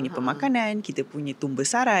 kita punya pemakanan, kita punya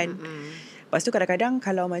tumbesaran. Lepas tu kadang-kadang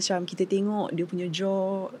kalau macam kita tengok dia punya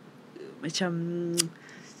jaw macam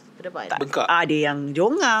bengkak. Ada yang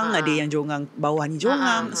jongang, ada yang jongang bawah ni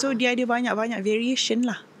jongang. So dia ada banyak-banyak variation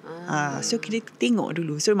lah. So kita tengok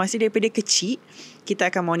dulu. So masa daripada kecil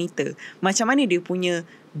kita akan monitor macam mana dia punya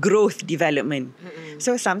growth development.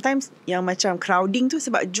 So sometimes yang macam crowding tu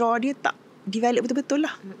sebab jaw dia tak develop betul-betul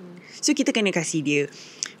lah. So kita kena kasih dia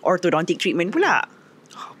orthodontic treatment pula.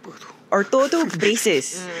 Apa tu? Ortho tu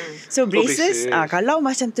braces. So braces, kalau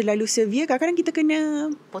macam terlalu severe, kadang-kadang kita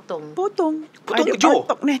kena potong ada jaw.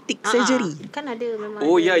 orthodontic surgery. Kan ada memang.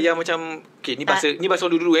 Yang macam ni bahasa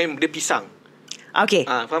dulu dia pisang. Okay.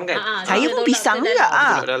 Faham kan? Saya pun pisang juga.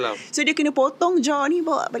 Dalam. So dia kena potong jaw ni,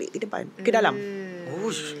 bawa balik ke depan, ke dalam.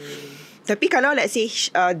 Tapi kalau let's say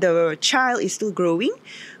the child is still growing,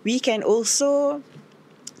 we can also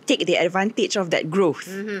take the advantage of that growth.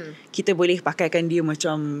 Kita boleh pakaikan dia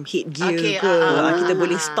macam headgear ke. Kita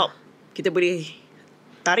boleh stop. Kita boleh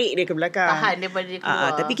tarik dia ke belakang. Tahan daripada dia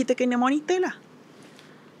keluar. Tapi kita kena monitor lah.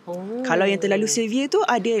 Kalau yang terlalu severe tu,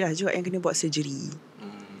 ada lah juga yang kena buat surgery.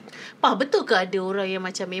 Betul ke ada orang yang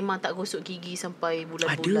macam memang tak gosok gigi sampai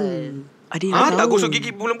bulan-bulan? Ada yang bertahun. Tak gosok gigi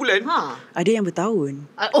bulan-bulan? Ada yang bertahun.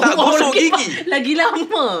 Tak gosok gigi? Lagi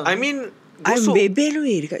lama. I mean, gosok. I'm bebel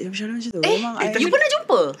dekat jam-jam macam tu. You pernah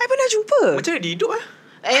jumpa? I pernah jumpa. Macam mana dia hidup lah?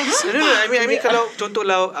 I mean kalau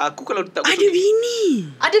contohlah aku kalau tak gosok ada bini.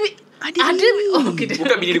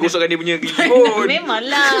 Bukan bini dia gosokkan dia punya gigi pun.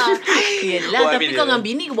 Memanglah. Yelah, tapi kau dengan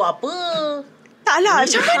bini kau buat apa? Taklah,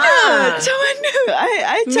 macam mana? Macam mana?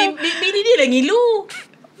 Bini dia lah ngilu.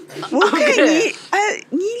 Bukan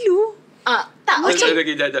ngilu. Tak,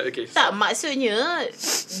 okay. Tak, maksudnya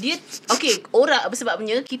dia orang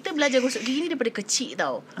sebabnya kita belajar gosok gigi ni daripada kecil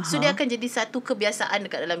tau. So dia akan jadi satu kebiasaan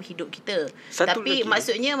dekat dalam hidup kita. Tapi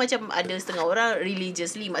maksudnya macam ada setengah orang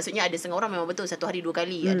religiously, maksudnya ada setengah orang memang betul satu hari 2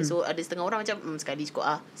 kali. Ada setengah orang macam sekali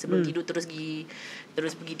cukup sebelum tidur terus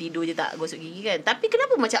pergi tidur je tak gosok gigi kan. Tapi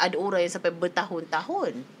kenapa macam ada orang yang sampai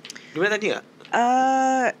bertahun-tahun? Dia mana tanya tak?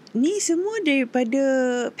 Ni semua daripada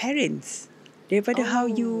parents. Daripada how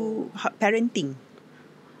you parenting.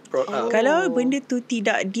 Kalau benda tu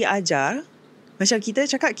tidak diajar, macam kita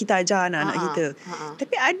cakap kita ajar anak-anak kita.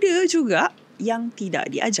 Tapi ada juga yang tidak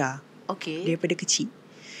diajar. Daripada kecil.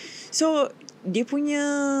 So dia punya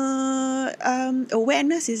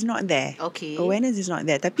awareness is not there. Awareness is not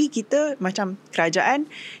there. Tapi kita macam kerajaan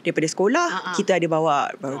daripada sekolah, kita ada bawa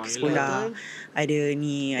ke sekolah. Ada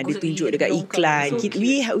tunjuk dekat iklan.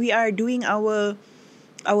 We are doing our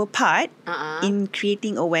part in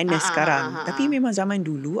creating awareness sekarang. Tapi memang zaman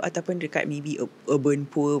dulu ataupun dekat maybe urban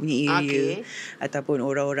poor punya area, ataupun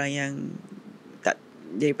orang-orang yang tak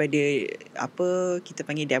daripada kita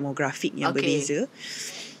panggil demografik yang berbeza,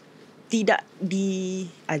 tidak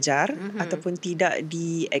diajar ataupun tidak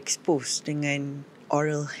di-expose dengan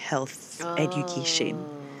oral health education.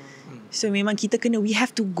 So memang kita we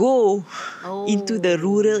have to go into the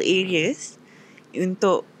rural areas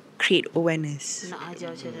untuk create awareness. Nak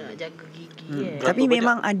ajar macam mana nak jaga gigi Tapi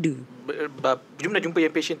memang ada. Jom nak jumpa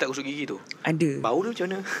yang patient tak gosok gigi tu. Ada. Bau dia macam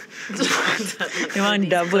mana? Memang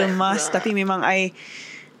double mask. Tapi memang I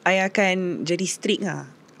akan jadi strict lah.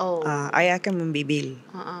 I akan membebel.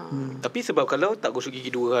 Tapi sebab kalau tak gosok gigi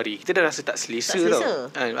 2 hari, kita dah rasa tak selesa tau.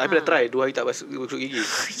 I pernah try 2 hari tak gosok gigi.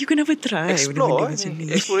 You kenapa try Explore benda-benda macam ni?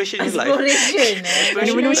 Exploration is life.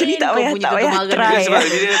 Benda-benda macam ni tak payah try.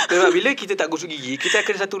 Sebab bila kita tak gosok gigi, kita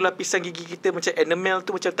akan satu lapisan gigi kita macam enamel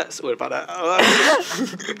tu macam tak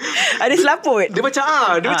ada selaput. Dia macam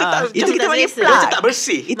tak, itu kita panggil plak. Macam tak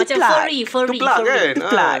bersih. Itu macam plak. Itu plak kan. Itu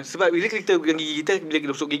plak. Sebab bila kita pegang gigi kita, bila kita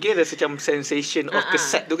gosok gigi ada macam sensation of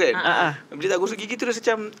keset tu kan. Bila tak gosok gigi tu dah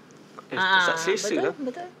macam tak selesa lah.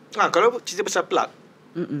 Betul. Kalau cerita pasal plak,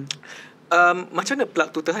 macam mana plak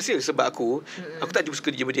tu terhasil? Sebab aku tak suka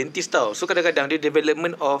dia dentist tau. So kadang-kadang dia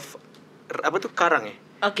development of karang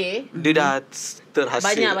dia dah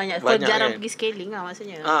terhasil banyak. Kau jarang pergi scaling lah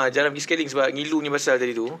maksudnya. Jarang pergi scaling sebab ngilunya pasal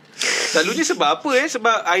tadi tu. Selalunya sebab apa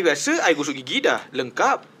sebab I rasa I gosok gigi dah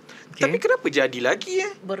lengkap. Tapi kenapa jadi lagi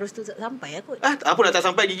Berus tu tak sampai aku. Apa nak tak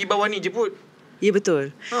sampai gigi bawah ni je pun. Ya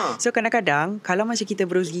betul. Ha. So kadang-kadang kalau macam kita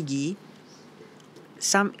berus gigi,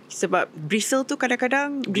 sebab bristle tu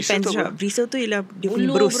kadang-kadang Bristle depends tu apa? lah. Bristle tu ialah dia punya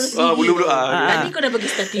Bulu berus. berus Ah, gigi. bulu-bulu, Tadi kau dah bagi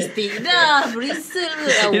statistik dah. Bristle ke?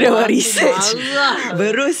 Dia dah buat Aku research. marah.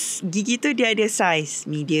 Berus gigi tu dia ada size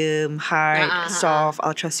medium, hard, soft,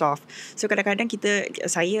 ultra soft. So kadang-kadang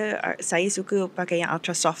saya suka pakai yang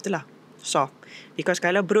ultra soft tu lah. Soft. Because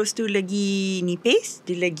kalau berus tu lagi nipis,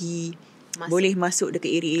 dia lagi boleh masuk dekat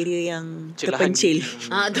area-area yang Celahan terpencil.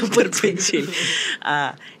 Terpencil.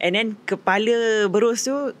 And then kepala berus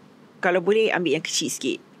tu kalau boleh ambil yang kecil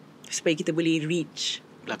sikit supaya kita boleh reach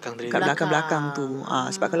Belakang tadi. kat belakang-belakang tu.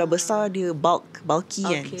 Sebab kalau besar dia bulky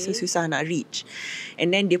kan. Okay. So susah nak reach.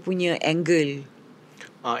 And then dia punya angle.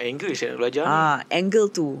 Angle saya nak belajar ni.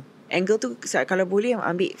 Angle tu kalau boleh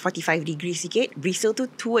ambil 45 degree sikit. Bristle tu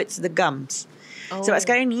towards the gums. Sebab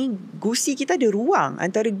sekarang ni gusi kita ada ruang.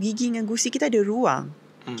 Antara gigi dengan gusi kita ada ruang.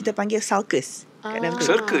 Kita panggil sulcus. Kat dalam tu.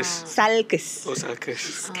 Sulcus. Oh,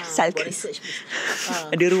 sulcus. Sulcus.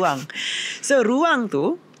 Ada ruang. So ruang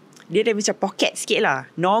tu dia ada macam pocket sikit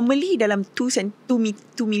lah. Normally dalam 2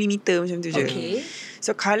 mm macam tu je. Okay.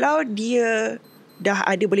 So kalau dia dah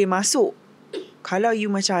ada boleh masuk, kalau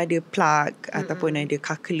you macam ada plak ataupun ada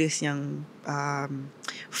calculus yang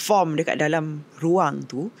form dekat dalam ruang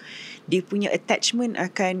tu, dia punya attachment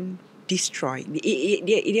akan destroy.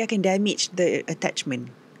 Dia akan damage the attachment.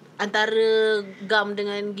 Antara gum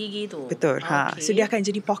dengan gigi tu. Betul. Okay. So dia akan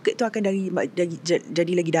jadi pocket tu akan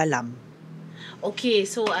jadi lagi dalam. Okay,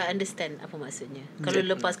 so I understand apa maksudnya.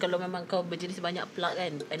 Kalau memang kau berjenis banyak plak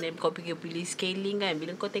kan, and then kau pilih scaling kan,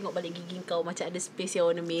 bila kau tengok balik gigi kau macam ada space yang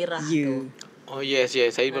warna merah tu. Oh yes.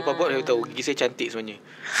 Saya berapa buat saya tahu gigi saya cantik sebenarnya.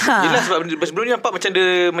 Yelah sebab sebelum ni nampak macam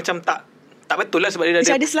dia macam tak betul lah sebab dia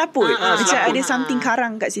macam ada selaput. Macam selaput. ada something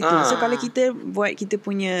karang kat situ. So kalau kita buat kita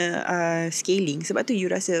punya scaling, sebab tu you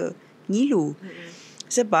rasa ngilu.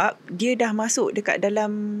 Sebab dia dah masuk dekat dalam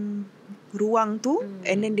ruang tu,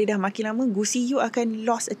 and then dia dah makin lama gusi you akan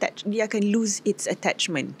dia akan lose its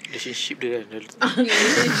attachment. Relationship dia kan.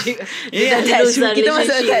 Attachment. Kita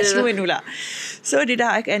masuk attachment pula. So dia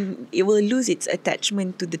dah akan, it will lose its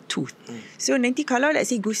attachment to the tooth. So nanti kalau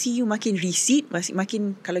let's say gusi you makin recede,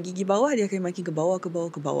 makin kalau gigi bawah dia akan makin ke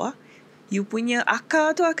bawah. You punya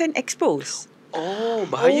akar tu akan expose. Oh,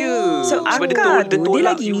 bahaya. So sebab akar tu dia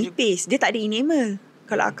tolak lagi nipis. Dia tak ada enamel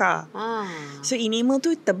kalau akar. So enamel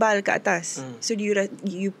tu tebal kat atas. So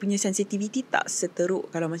you punya sensitivity tak seteruk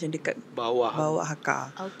kalau macam dekat bawah akar.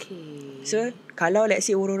 Okay. So kalau let's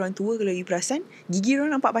say orang-orang tua, kalau you perasan gigi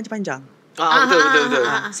orang nampak panjang-panjang. Betul.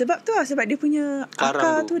 Sebab tu lah, sebab dia punya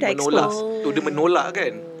akar tu dah menolak. expose. Dia menolak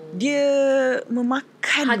kan. Dia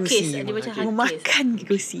memakan gusi. Dia macam memakan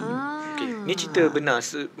gusi. Okay. Ni cerita benar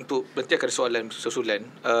untuk nanti akan ada soalan susulan.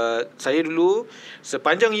 Saya dulu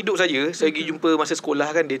sepanjang hidup saya pergi jumpa masa sekolah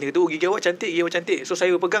kan, dia kata gigi awak cantik. So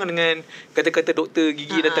saya berpegang dengan kata-kata doktor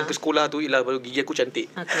gigi datang ke sekolah tu, ialah baru gigi aku cantik.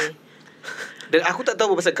 Okay. Dan aku tak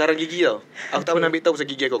tahu pasal karang gigi tau. Aku tak pernah ambil tahu pasal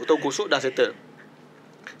gigi aku. Aku tahu gosok dah settle.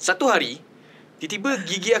 Satu hari tiba-tiba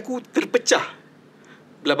gigi aku terpecah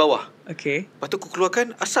belah bawah. Okay. Lepas tu aku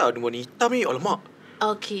keluarkan, asal ada warna hitam ni. Alamak.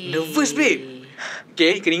 Okay. Nervous babe.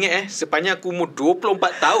 Okay, kena ingat sepanjang aku umur 24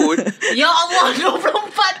 tahun. Ya Allah, 24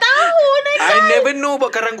 tahun. I never know about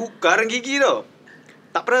karang gigi tau.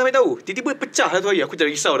 Tak pernah ambil tahu. Tiba-tiba pecah satu hari. Aku dah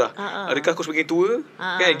risau dah. Adakah aku sebagai tua?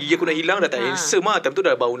 Kan gigi aku nak hilang, dah tak handsome lah. Time tu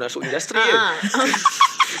dah baru masuk industri kan.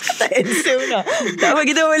 Tak handsome lah. Tak apa,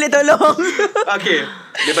 kita boleh tolong. Okay.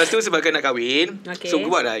 Lepas tu sebabkan nak kahwin, Okay. so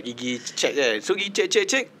aku buat lah gigi check kan. So gigi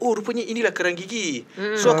check. Oh rupanya inilah kerang gigi.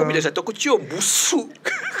 So aku ambil satu, aku cium, busuk.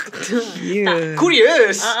 Yeah.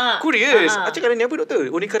 Curious. Curious. Aku cakap ni apa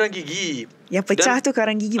doktor? Oh ni kerang gigi. Yang pecah tu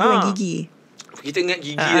karang gigi, bukan gigi. Kita ingat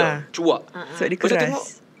gigi tau, cuak. So dia Lepas tu keras. tengok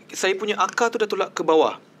saya punya akar tu dah tolak ke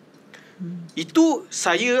bawah. Itu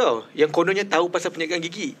saya tau yang kononnya tahu pasal penjagaan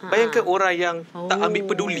gigi. Bayangkan orang yang tak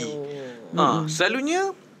ambil peduli.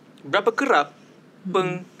 Selalunya berapa kerap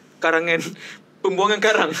pembuangan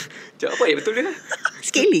karang. Cakap apa ya betul dia?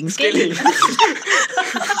 Scaling.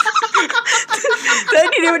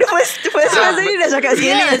 Tadi dia first masa ni dah cakap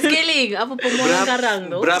scaling. Scaling. Apa pembuangan karang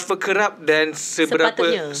tu? Berapa kerap dan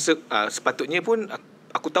seberapa Sepatutnya. sepatutnya pun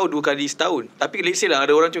aku tahu 2 kali setahun. Tapi let's say lah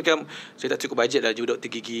ada orang cakap saya tak cukup bajet lah jumpa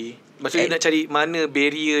doktor gigi. Maksudnya nak cari mana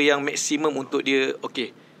barrier yang maksimum untuk dia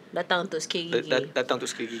datang untuk scale gigi. Datang untuk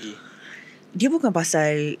scale gigi. Dia bukan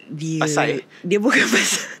pasal dia bukan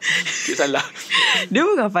pasal Tak salah. Dia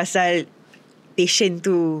bukan pasal patient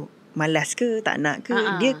tu malas ke tak nak ke,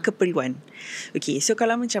 dia keperluan. Okay, so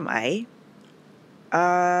kalau macam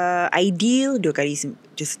ideal 2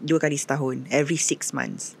 kali setahun, every 6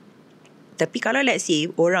 months. Tapi kalau let's say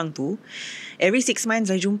orang tu every 6 months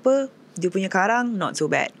I jumpa, dia punya karang not so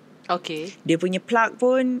bad. Okay. Dia punya plak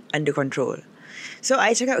pun under control. So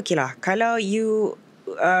I cakap okay lah, kalau you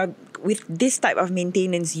with this type of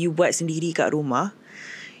maintenance you buat sendiri kat rumah,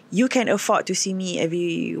 you can afford to see me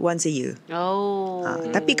every once a year.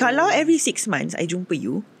 Tapi kalau every 6 months I jumpa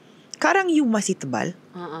you, karang you masih tebal,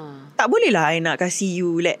 tak boleh lah I nak kasih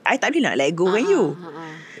you, I tak boleh nak let go kan you.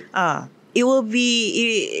 It will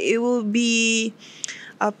be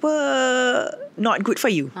apa, not good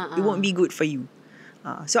for you. It won't be good for you.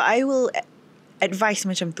 So I will advise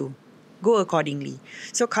macam tu. Go accordingly.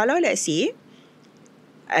 So kalau let's say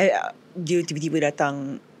dia tiba-tiba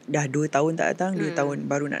datang, dah 2 tahun tak datang, 2 tahun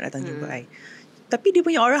baru nak datang jumpa I, tapi dia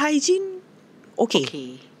punya oral hygiene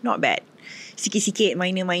okay. Not bad. Sikit-sikit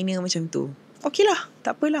minor macam tu, okay lah,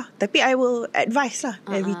 tak apalah. Tapi I will advise lah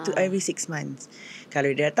every 6 months. Kalau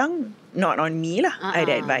dia datang, not on me lah, I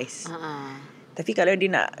ada advise. Tapi kalau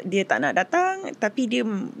dia tak nak datang, tapi dia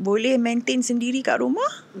boleh maintain sendiri kat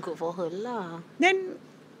rumah, good for her lah, then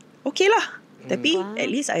okay lah. Tapi at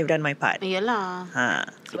least I've done my part. Yalah.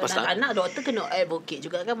 Sebab anak doktor kena advocate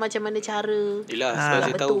juga kan, macam mana cara. Yelah,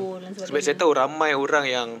 sebab saya tahu ramai orang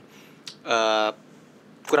yang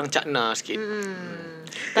kurang cakna sikit.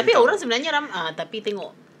 Tapi orang sebenarnya tapi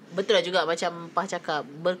tengok, betul lah juga macam Pah cakap,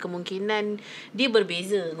 berkemungkinan dia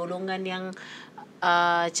berbeza. Golongan yang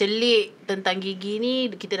celik tentang gigi ni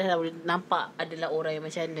kita dah boleh nampak adalah orang yang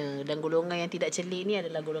macam mana, dan golongan yang tidak celik ni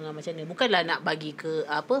adalah golongan macam mana. Bukanlah nak bagi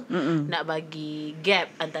nak bagi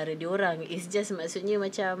gap antara diorang. It's just maksudnya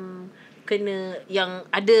macam kena, yang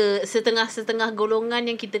ada setengah-setengah golongan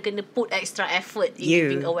yang kita kena put extra effort in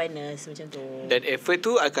giving awareness macam tu. Dan effort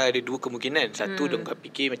tu akan ada 2 kemungkinan. Satu, dongkak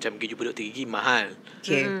fikir macam pergi jumpa doktor gigi mahal.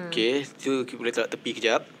 Okay, tu kita boleh taruh tepi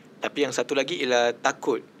kejap. Tapi yang satu lagi ialah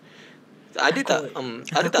takut. Ada tak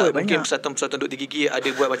mungkin persatuan doktor gigi ada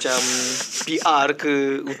buat macam PR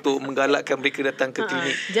ke untuk menggalakkan mereka datang ke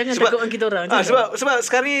klinik? Jangan takut dengan kita orang. Sebab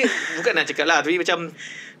sekarang ni bukan nak cakap lah, tapi macam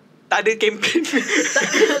tak ada kempen.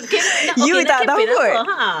 You tak tahu kot.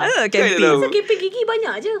 Kempen gigi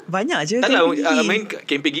banyak je. Taklah main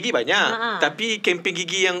kempen gigi banyak. Tapi kempen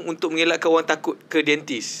gigi yang untuk mengelakkan orang takut ke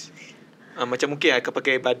dentist, macam mungkin akan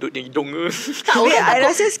pakai badut yang hidung ke. Tapi I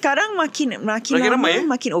rasa sekarang makin lama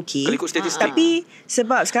makin okay. Kalau ikut statistik. Tapi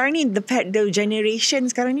sebab sekarang ni the generation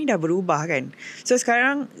sekarang ni dah berubah kan. So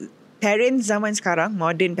sekarang parents zaman sekarang,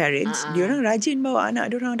 modern parents, diorang rajin bawa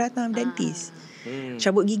anak diorang datang dentist.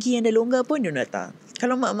 Cabut gigi yang dah longgar pun diorang datang.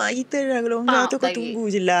 Kalau mak-mak kita dah longgar tu, kau tunggu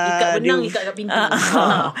je lah, ikat benang, ikat kat pintu.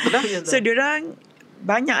 So diorang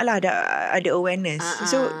banyak lah ada awareness.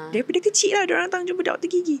 So daripada kecil lah diorang datang jumpa doktor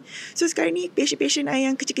gigi. So sekarang ni patient-patient I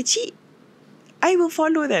yang kecil-kecil, I will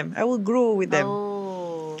follow them, I will grow with them.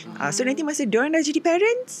 So nanti masa diorang dah jadi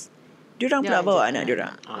parents, diorang pula bawa anak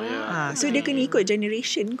diorang. So dia kena ikut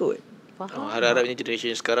generation kot. Harap-harapnya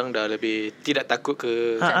generation sekarang dah lebih tidak takut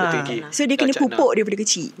ke doktor gigi. So dia kena pupuk daripada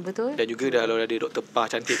kecil. Betul. Dan juga dah kalau ada Dr. Pah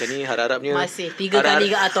cantik macam ni, harap-harapnya masih 3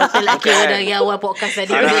 kali ke total lagi dari awal podcast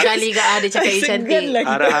tadi. 3 kali ke ada cakap yang cantik.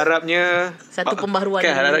 Harap-harapnya satu pembaharuan.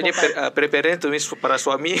 Harap-harapnya parents tulis para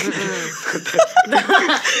suami.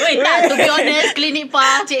 Wait, tak, to be honest, klinik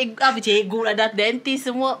Pah, cikgu lah dah, dentist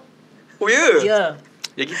semua. Oh ya? Ya.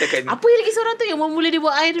 Jadi kita akan, apa yang lagi seorang tu yang mula dia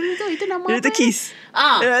buat air dulu tu, itu nama apa? Dr. Kiss.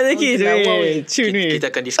 Dr. Kiss.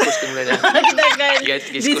 Kita akan discuss kemudian. Kita akan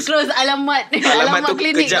disclose alamat tu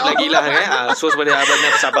klinik. Kejap lagi lah So sebenarnya abang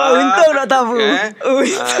bersabar. Untung nak tahu.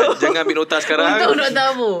 Jangan ambil nota sekarang. Untung nak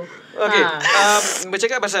tahu. Okay,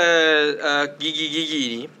 bercakap pasal gigi-gigi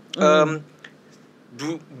ni,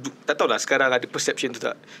 tak tahulah sekarang ada perception tu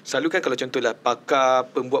tak. Selalu kan kalau contohlah pakar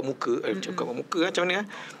pembuat muka, macam mana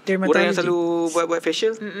orang yang selalu buat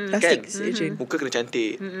facial kan, muka kena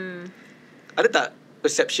cantik. Ada tak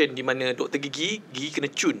perception di mana doktor gigi kena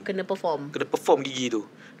cun, kena perform gigi tu,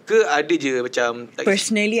 ke ada je macam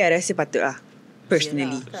personally I rasa patut lah.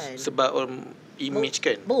 Personally kan? Sebab image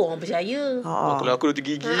kan, orang percaya. Kalau aku doktor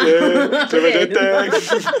gigi selamat datang.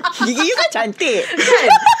 Gigi you kan cantik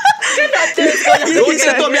kan doktor sekolah.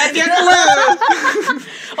 Doktor tu ambil hati aku.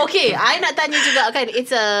 Okay, I nak tanya juga kan,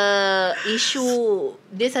 it's a issue,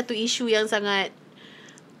 dia satu isu yang sangat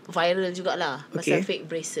viral jugalah, pasal fake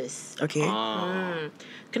braces. Okay.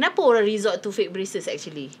 Kenapa orang resort to fake braces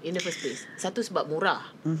actually in the first place? Satu, sebab murah.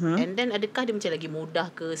 And then adakah dia macam lagi mudah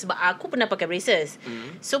ke? Sebab aku pernah pakai braces.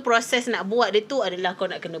 So proses nak buat dia tu adalah kau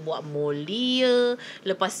nak kena buat molia,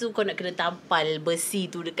 lepas tu kau nak kena tampal besi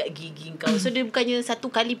tu dekat gigi kau. So dia bukannya satu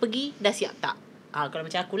kali pergi dah siap tak? Kalau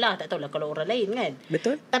macam akulah, tak tahulah kalau orang lain kan.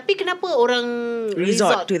 Betul. Tapi kenapa orang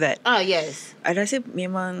resort to that? Yes. I rasa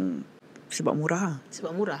memang Sebab murah.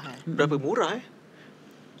 Sebab murah kan? Berapa murah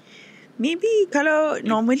Maybe kalau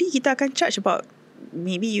normally kita akan charge about,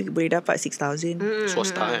 maybe you boleh dapat 6,000.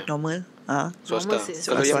 Swasta Normal. Swasta.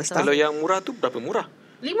 Normal Kalau yang murah tu berapa murah?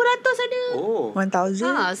 500 ada. Oh.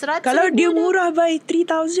 1,000. 100 Kalau dia ada. murah by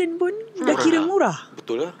 3,000 pun dah kira murah.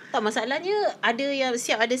 Betul lah. Tak, masalahnya ada yang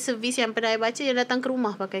siap ada servis yang pernah I baca yang datang ke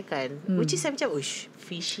rumah pakaikan. Which is saya macam,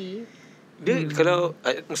 fishy. Dia kalau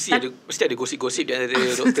mesti ada gosip-gosip di antara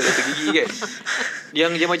doktor gigi kan.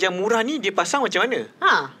 Yang macam murah ni dia pasang macam mana?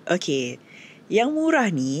 Okay. Yang murah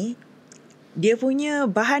ni, dia punya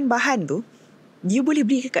bahan-bahan tu, dia boleh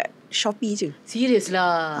beli kat Shopee je. Serius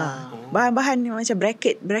lah. Bahan-bahan macam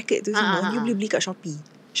bracket tu semua, you boleh beli kat Shopee.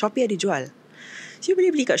 Shopee ada jual. So, you boleh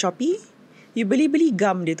beli kat Shopee. You beli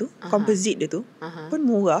gum dia tu, composite dia tu. Pun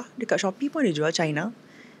murah. Dekat Shopee pun ada jual, China.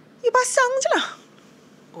 You pasang je lah.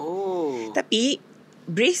 Oh. Tapi,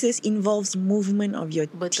 braces involves movement of your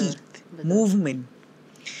teeth. Movement.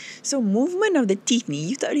 So, movement of the teeth ni,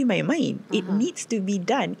 you tak boleh main-main. It needs to be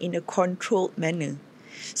done in a controlled manner.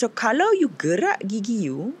 So, kalau you gerak gigi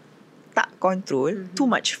you, tak control, too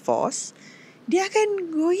much force, dia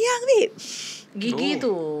akan goyang, babe. Gigi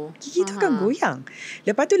tu. Gigi tu akan goyang.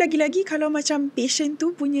 Lepas tu lagi-lagi kalau macam patient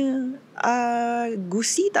tu punya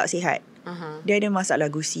gusi tak sihat. Dia ada masalah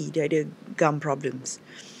gusi, dia ada gum problems.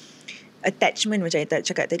 Attachment macam saya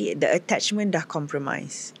cakap tadi, the attachment dah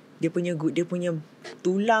compromise. Dia punya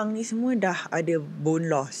tulang ni semua dah ada bone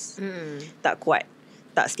loss. Tak kuat,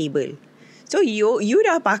 tak stable. So you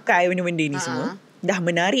dah pakai benda-benda ni semua, dah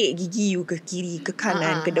menarik gigi you ke kiri, ke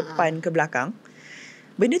kanan, ke depan, ke belakang.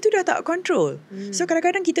 Benda tu dah tak control. So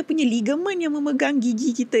kadang-kadang kita punya ligament yang memegang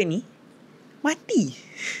gigi kita ni mati.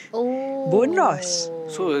 Bone loss.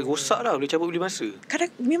 So rosak lah, boleh cabut beli masa.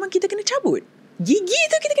 Kadang memang kita kena cabut. Gigi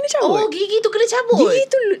tu kita kena cabut. Gigi tu kena cabut. Gigi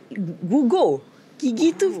tu gugur.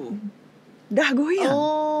 Gigi tu dah goyang.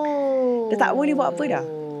 Dah tak boleh buat apa dah.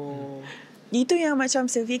 Itu yang macam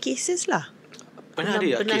severe cases lah. Pernah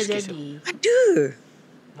kes-kes?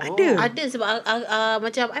 Ada sebab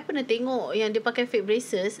macam I pernah tengok yang dia pakai fake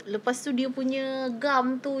braces, lepas tu dia punya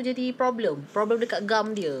gum tu jadi problem dekat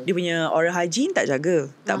gum dia. Dia punya oral hygiene tak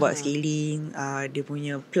jaga, tak buat scaling, dia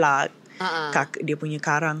punya plak, dia punya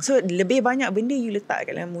karang. So lebih banyak benda you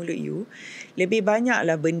letak kat dalam mulut you, lebih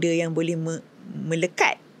banyaklah benda yang boleh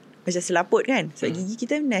melekat. Macam selaput kan, sebab gigi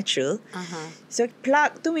kita natural. So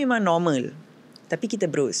plak tu memang normal, tapi kita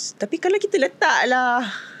bros. Tapi kalau kita letaklah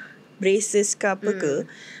braces ke apa ke,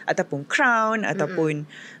 ataupun crown, ataupun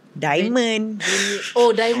diamond.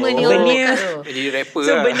 Diamond ni jadi rapper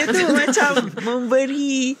so lah. benda tu macam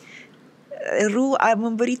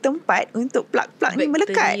memberi tempat untuk plak-plak ni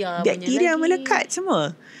melekat. Bakteria melekat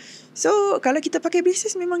semua. So kalau kita pakai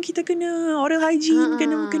braces, memang kita kena oral hygiene,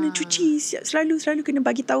 kena cuci, selalu kena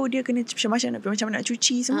bagi tahu dia kena macam nak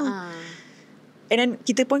cuci semua. And then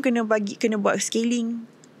kita pun kena buat scaling.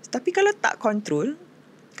 Tapi kalau tak control,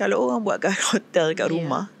 kalau orang buat kat hotel, kat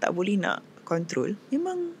rumah, tak boleh nak control,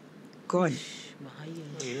 memang gone. Bahaya.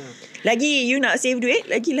 Lagi you nak save duit,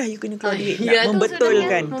 lagilah you kena keluar duit nak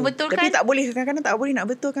membetulkan tu. Tapi tak boleh, kadang-kadang tak boleh nak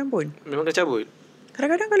betulkan pun. Memang kena cabut.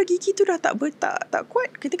 Kadang-kadang kalau gigi tu dah tak kuat,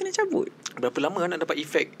 kita kena cabut. Berapa lama nak dapat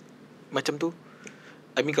efek macam tu?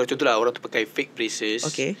 I mean kalau contohlah orang tu pakai fake braces,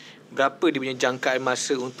 berapa dia punya jangkaan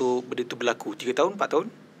masa untuk benda tu berlaku? 3 tahun, 4 tahun?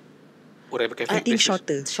 Orang yang pakai fake braces. I think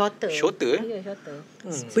shorter. Shorter? Ya, shorter.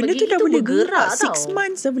 Benda tu dah boleh gerak 6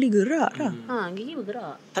 months dah boleh gerak dah. Gigi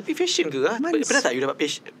bergerak. Tapi fashion ke lah? Pernah tak you dapat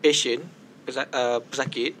passion,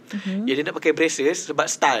 pesakit, yang dia nak pakai braces sebab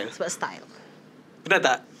style? Sebab style. Pernah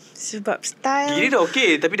tak? Sebab style. Gigi dia dah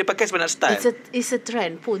okey, tapi dia pakai sebab nak style. It's a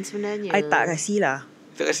trend pun sebenarnya. I tak kasih lah.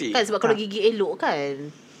 Tak kasih? Kan sebab kalau gigi elok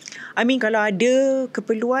kan. I mean kalau ada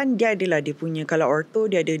keperluan, dia adalah dia punya. Kalau ortho,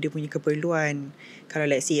 dia ada dia punya keperluan. Kalau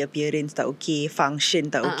let's say appearance tak okay, function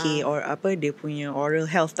tak okay, or apa, dia punya oral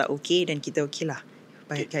health tak okay, dan kita okay lah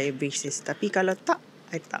pakai braces. Tapi kalau tak,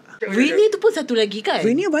 I tak. Veneer tu pun satu lagi kan?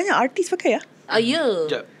 Veneer banyak artis pakai lah. Ya.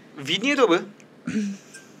 Sekejap, veneer tu apa?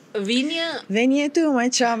 Veneer tu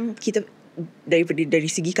macam kita dari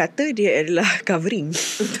segi kata dia adalah covering.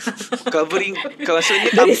 Covering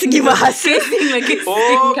maksudnya dari segi bahasa lagi.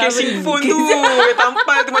 Casing phone tu yang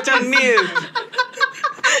tampal tu macam nail.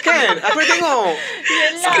 Kan? Apa yang tengok?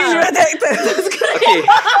 Screen protector.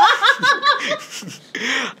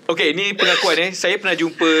 Okay, ni pengakuan Saya pernah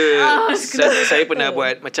jumpa saya pernah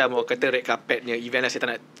buat macam orang kata red carpetnya event lah. Saya tak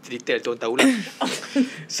nak detail tu, orang tahulah.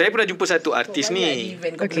 Saya pernah jumpa satu artis ni.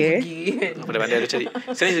 Pandai-pandai dia cari.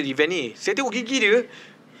 Saya ada event ni, saya tengok gigi dia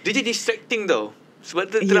jadi distracting tau. Sebab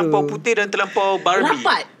dia terlampau putih dan terlampau Barbie.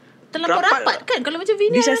 terlampau rapat kan. Kalau macam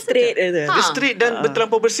veneer Dia macam straight je. Dia straight dan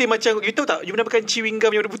berterlampau bersih. Macam you tahu tak, you pernah makan chewing gum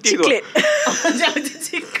yang warna putih tu? Ciklet. Jangan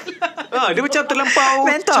ciklet. Dia macam terlampau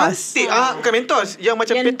Mentos. cantik. Bukan mentos, yang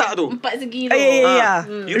macam petak tu. 4 segi tu. Ya.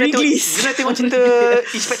 You nak tengok cerita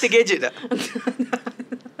Inspector Gadget tak?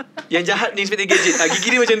 Yang jahat ni Inspector Gadget. Gigi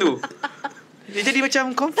dia macam tu. Dia jadi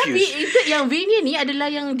macam confused. Tapi itu yang veneer ni adalah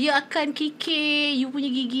yang dia akan kikir you punya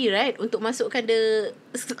gigi, right? Untuk masukkan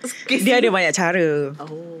Dia ada banyak cara.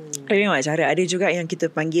 Oh. Ada banyak cara. Ada juga yang kita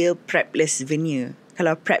panggil prepless veneer.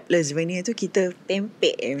 Kalau prepless veneer tu kita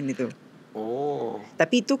tempek benda tu. Oh.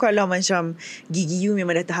 Tapi tu kalau macam gigi you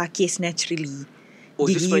memang dah terhakis naturally.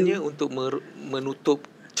 Itu sebenarnya untuk menutup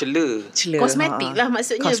celah. Kosmetik lah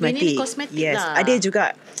maksudnya. Veneer ni kosmetik lah. Ada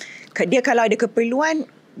juga dia kalau ada keperluan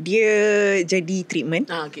dia jadi treatment.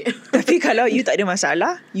 Okay. Tapi kalau you tak ada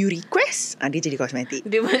masalah, you request, dia jadi kosmetik.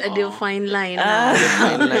 Dia ada fine line lah.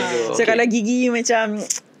 So kalau gigi you macam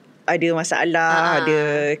ada masalah, ada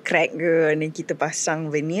crack ke, dan kita pasang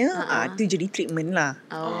veneer, tu jadi treatment lah.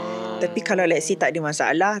 Tapi kalau let's say tak ada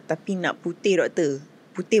masalah tapi nak putih doktor,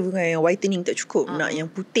 putih bukan yang whitening tak cukup, nak yang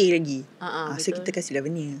putih lagi. So kita kasih lah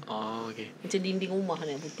veneer. Okay. Macam dinding rumah lah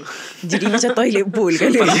yang putih. Jadi macam toilet bowl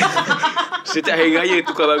kan. Setiap hari raya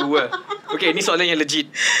tukar baru lah. Okay, ni soalan yang legit.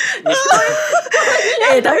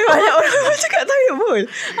 Tapi banyak orang cakap toilet bowl.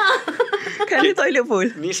 Kan toilet bowl.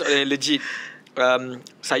 Ni soalan yang legit.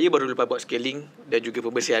 Saya baru lepas buat scaling dan juga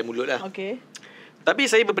pembersihan mulut lah. Okay.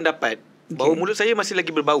 Tapi saya berpendapat bahawa mulut saya masih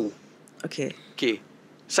lagi berbau. Okay.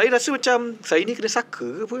 Saya rasa macam saya ni kena saka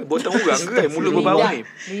ke apa? Buatan orang ke mulut berbau ni?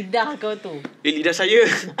 Lidah kau tu. Lidah saya.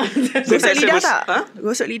 Gosok lidah tak?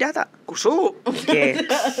 Gosok lidah tak? Gosok. Okay.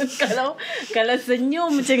 Kalau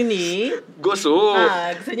senyum macam ni, gosok.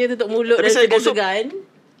 senyum tutup mulut tapi dan saya gosok. segan-segan.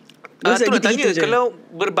 Tu nak tanya, kalau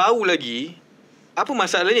berbau lagi, apa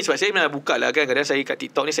masalahnya? Sebab saya pernah buka lah kan, kadang saya kat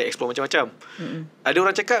TikTok ni saya explore macam-macam. Ada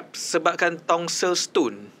orang cakap sebabkan tonsil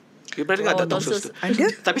stone. You pernah dengar tak tonsil stone?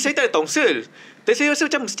 Ada. Tapi saya tak ada tonsil. Tapi saya rasa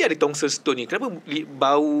macam mesti ada tonsil stone ni. Kenapa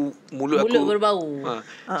bau mulut aku berbau?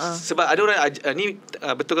 Sebab ada orang ni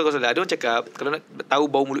betul kan kau salah. Ada orang cakap kalau nak tahu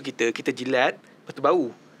bau mulut kita jilat, lepas tu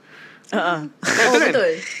bau.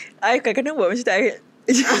 Betul. I kadang-kadang buat macam tu.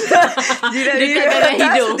 Jilat dekat dalam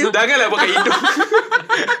hidung. Janganlah pakai hidung.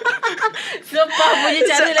 Sepah punya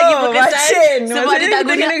cara lagi berkesan. Sebab dia tak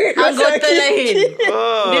guna anggota lain.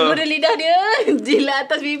 Dia guna lidah dia, jilat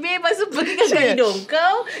atas bibir, lepas tu pergi kat hidung.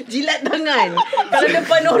 Kau jilat tangan. Kalau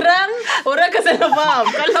depan orang akan salah faham.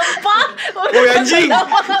 Kalau pah, orang anjing.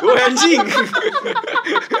 Anjing.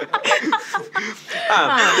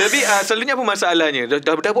 Tapi selalunya apa masalahnya?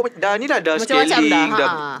 Dah ni dah scaling,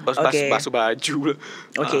 dah basuh baju lah.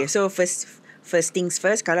 Okay, so first things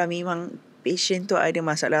first, kalau memang patient tu ada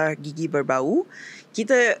masalah gigi berbau,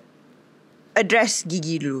 kita address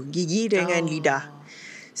gigi dulu. Gigi dengan lidah.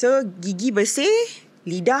 So gigi bersih,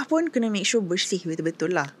 lidah pun kena make sure bersih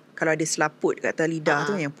betul-betul lah. Kalau ada selaput kat atas lidah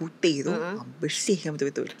tu yang putih tu, bersihkan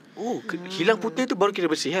betul-betul. Hilang putih tu baru kira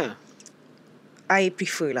bersih lah. I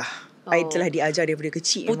prefer lah. I telah diajar daripada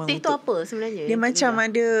kecil. Putih tu apa sebenarnya? Dia macam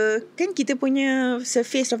ada, kan kita punya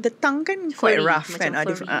surface of the tongue kan quite rough kan.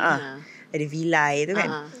 Ada vilai tu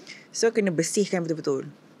kan. So kena bersihkan betul-betul.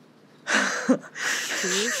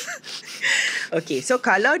 Okay, so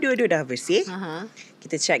kalau dua-dua dah bersih,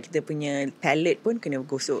 kita check kita punya palate pun kena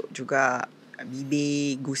gosok juga,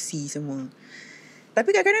 bibir, gusi semua. Tapi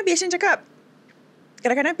kadang-kadang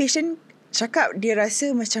patient cakap dia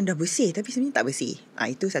rasa macam dah bersih tapi sebenarnya tak bersih.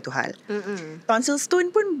 Itu satu hal. Tonsil stone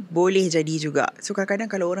pun boleh jadi juga. So kadang-kadang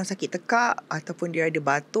kalau orang sakit tekak ataupun dia ada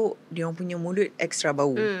batuk, dia orang punya mulut extra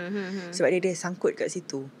bau. Sebab dia ada sangkut kat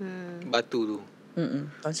situ. Batu tu.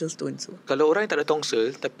 Tonsil stone tu. Kalau orang yang tak ada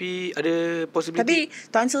tonsil tapi ada possibility. Tapi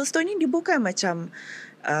tonsil stone ni dia bukan macam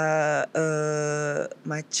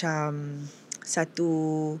macam satu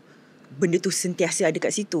benda tu sentiasa ada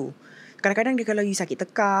kat situ. Kadang-kadang dia kalau you sakit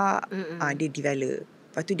tekak, dia develop.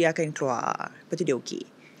 Lepas tu dia akan keluar. Lepas tu dia okey.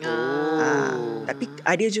 Tapi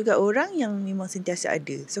ada juga orang yang memang sentiasa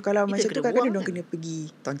ada. So kalau macam tu kadang-kadang dia kena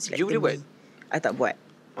pergi tonsillectomy. You boleh buat? I tak buat.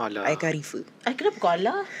 Alah. I akan refer. Kenapa kau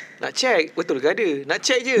alah? Nak check betul ke ada? Nak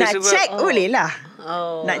check je. Nak check boleh lah.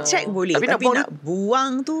 Nak check boleh. Tapi nak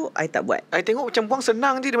buang tu I tak buat. I tengok macam buang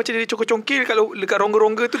senang je. Dia macam dia congkil-congkil. Kalau dekat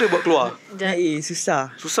rongga-rongga tu dia buat keluar.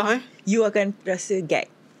 Susah. Susah You akan rasa gag.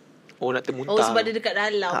 Nak termuntah. Sebab dia dekat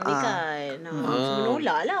dalam ni kan.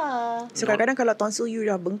 Menolak lah. So kadang-kadang kalau tonsil you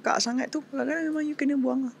dah bengkak sangat tu, kadang-kadang memang you kena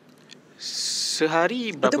buang lah. Sehari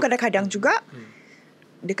berapa? Itu kadang-kadang juga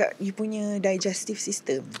dekat you punya digestive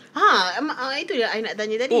system. Itu je I nak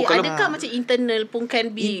tanya tadi. Adakah macam internal pun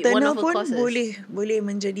can be internal one of the pun causes? boleh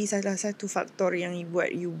menjadi salah satu faktor yang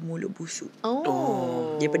buat you mulut busuk.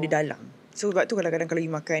 Daripada dalam. So sebab tu kadang-kadang kalau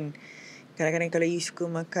you makan, kadang-kadang kalau you suka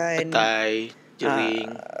makan petai, jering,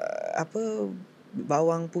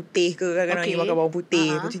 bawang putih ke, kadang-kadang you makan bawang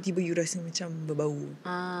putih, lepas tu tiba you rasa macam berbau.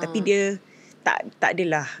 Tapi dia tak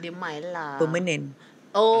adalah dia mild lah, permanent.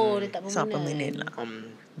 Dia tak permanent. Not permanent lah.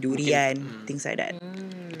 Durian, things like that.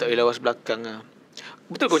 Tak boleh lawas belakang lah.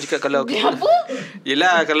 Betul kau cakap kalau apa?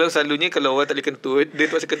 Yelah, kalau selalunya kalau orang tak boleh kentut,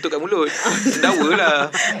 dia terpaksa kentut kat mulut. Sendawa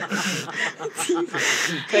lah.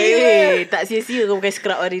 Tak sia-sia kau pakai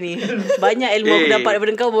scrub hari ni. Banyak ilmu aku dapat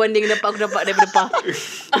daripada kau berbanding aku dapat daripada PA.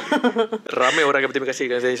 Ramai orang akan berterima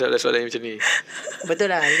kasih kalau saya soalan macam ni.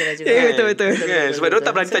 Betul lah juga. Betul. Kan? Sebab dia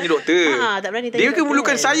tak berani tanya doktor. Tak berani tanya dia doktor. kan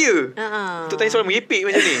memerlukan saya untuk tanya soalan merepek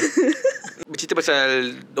macam ni. Bercerita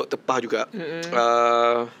pasal Dr. Pah juga.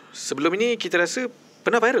 Sebelum ini kita rasa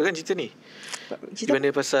pernah viral kan cerita ni? Di mana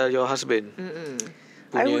pasal your husband.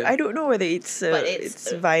 I don't know whether it's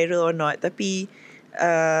viral or not, tapi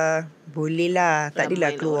boleh lah. Tak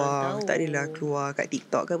adalah keluar kat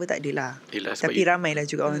TikTok ke apa, tak adalah. Tapi ramailah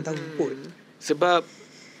juga orang tahu pun. Sebab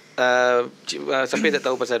siapa yang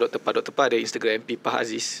tak tahu pasal Dr. Pah ada Instagram Pipah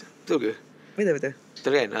Aziz. Betul ke? Betul.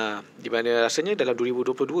 Betul kan? Di mana rasanya dalam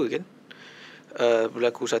 2022 kan,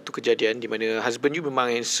 berlaku satu kejadian di mana husband you memang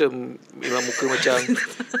handsome, memang muka macam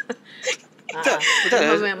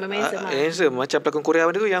betul handsome macam pelakon Korea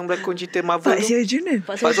tu yang berlakon cerita Marvel Pak Seo-jun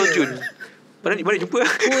Pak Seo-jun. Mana jumpa?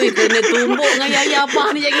 Kena tumbuk dengan Yaya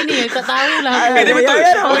Abah ni macam gini. Tak tahulah. Dia betul.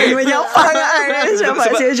 Pak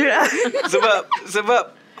Seo-jun.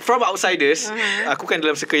 Sebab from outsiders, aku kan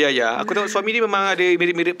dalam circle Yaya, aku tahu suami dia memang ada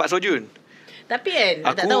mirip-mirip Pak Seo-jun. Tapi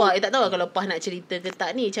kan tak tahu kalau Pah nak cerita ke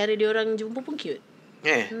tak ni, cara dia orang jumpa pun cute.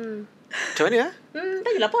 Macam mana?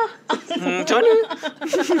 Tanyalah Pah. Macam mana?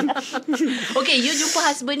 Okay, you jumpa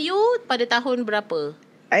husband you pada tahun berapa?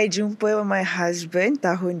 I jumpa my husband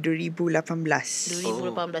tahun 2018.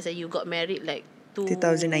 2018 and you got married like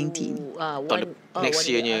 2019. Next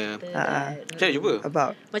year-nya. Macam mana jumpa?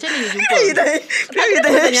 Macam mana you jumpa? You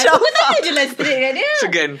tanya Syok. Aku tanya je lah straight kan dia.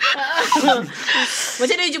 Segan.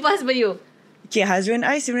 Macam mana you jumpa husband you? Okay, husband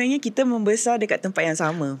I sebenarnya kita membesar dekat tempat yang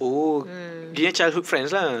sama. Dia childhood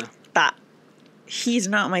friends lah. Tak. He's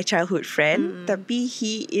not my childhood friend, tapi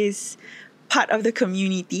he is part of the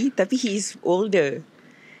community, tapi he is older.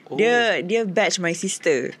 Dia batch my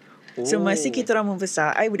sister. So masa kita orang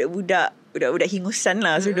membesar, I budak-budak hingusan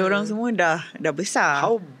lah. So diorang semua dah besar.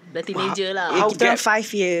 Dah teenager lah. Kita orang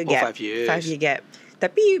 5 year gap. 5 year gap.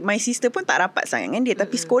 Tapi my sister pun tak rapat sangat dengan dia.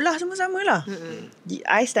 Tapi sekolah semua sama lah.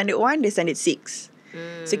 I standard 1, dia standard 6.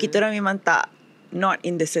 So kita orang memang not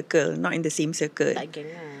in the circle, not in the same circle. Tak geng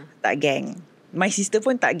lah. Tak geng. My sister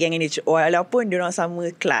pun tak geng dengan dia, walaupun dia orang sama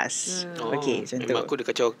kelas. Okay, macam tu. Memang aku dah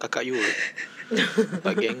kacau kakak you.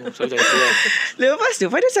 Tak geng. So macam tu lah. Lepas tu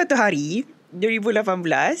pada satu hari 2018,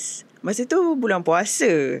 masa tu bulan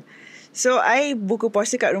puasa. So I buka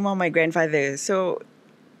puasa kat rumah my grandfather. So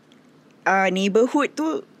neighborhood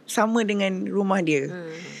tu sama dengan rumah dia.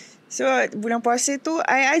 So bulan puasa tu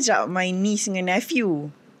I ajak my niece dengan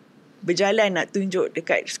nephew berjalan nak tunjuk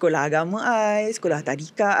dekat sekolah agama I, sekolah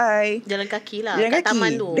tadika I. Jalan kaki lah. Jalan kat kaki.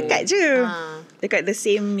 Taman tu. Dekat je. Dekat the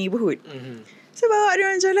same neighborhood. So bawa dia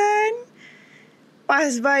orang jalan,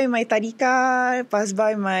 pass by my tadika, pass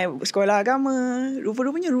by my sekolah agama.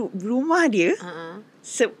 Rupa-rupanya rumah dia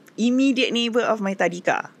immediate neighbor of my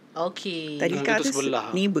tadika. Okay. Tadika tu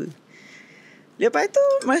neighbor. Lepas tu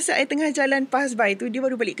masa I tengah jalan pass by tu, dia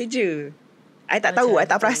baru balik kerja. I tak tahu, I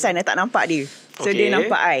tak perasan, I tak nampak dia. So dia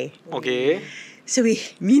nampak I. Okay. So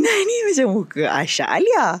Mina ni macam muka Asha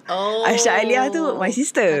Alia. Asha Alia tu my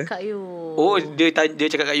sister. Kakak you. Dia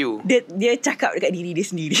cakap kat you. Dia cakap dekat diri dia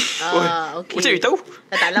sendiri. Okay. Macam you tahu?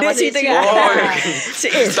 Taklah dia cerita kat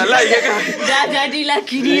salah ingatkan. Dah jadi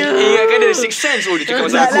laki dia. Ingatkan dia sixth sense. Dia cakap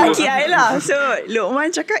pasal aku. Laki I lah. So Luqman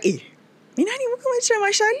cakap, Mina ni muka macam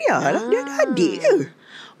Asha Alia lah. Dia ada adik ke?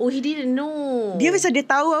 He didn't know. Dia pasal dia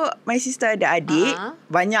tahu my sister ada adik.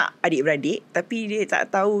 Banyak adik-beradik. Tapi dia tak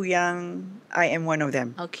tahu yang I am one of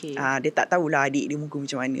them. Okay. Dia tak tahulah adik dia muka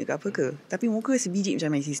macam mana ke apa ke. Tapi muka sebiji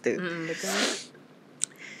macam my sister. Betul.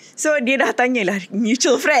 So dia dah tanyalah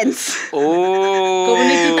mutual friends.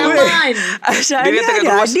 Komuniti taman. Asha Alia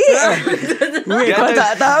ada adik. Kau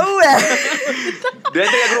tak tahu Dia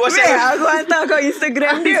hantar kat grup WhatsApp. Aku hantar kau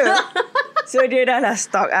Instagram dia. So dia dah lah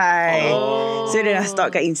stalk I. So dia dah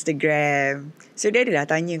stalk kat Instagram. So dia dah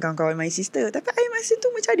tanya kawan-kawan my sister. Tapi I masa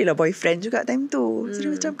tu macam adalah boyfriend juga time tu. So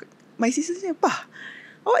dia macam, my sister tanya,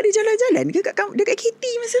 awak ada jalan-jalan ke dekat KT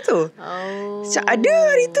masa tu? Macam ada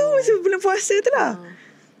hari tu masa bulan puasa tu lah.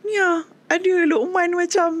 Ni ada Luqman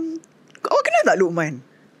macam, awak kenal tak Luqman?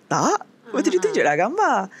 Tak. Lepas tu dia tunjuklah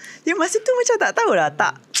gambar. Dia masa tu macam tak tahulah.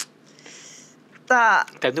 Tak.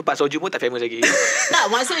 Time tu Pak Soju pun tak famous lagi.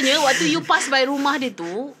 Tak, maksudnya waktu you pass by rumah dia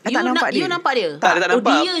tu, you nampak dia? Tak, dia tak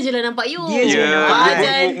nampak. Dia je lah nampak you. Dia je nampak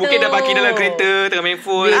dia. Mungkin dah parking dalam kereta, tengah main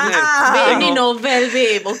phone kan. Babe, ni novel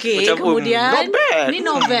babe. Okay, Macam, kemudian not bad. Ni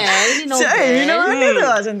novel. Mana tu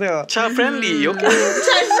macam tu. Child friendly, okay.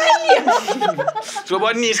 Child friendly. Sebab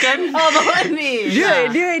buat nis kan. Bawa ni.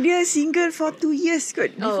 Dia single for 2 years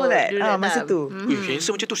kot before that. Masa tu.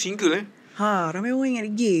 Handsome macam tu single Ramai orang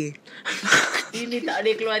ingat gay. Ini tak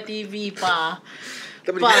boleh keluar TV, Pa.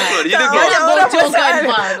 Tak boleh keluar. Dia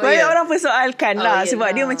Banyak orang persoalkan lah. Sebab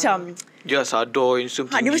dia macam, dia sadar, handsome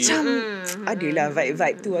tinggi. dia macam adalah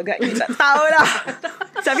vibe-vibe tu agaknya. Tak tahulah.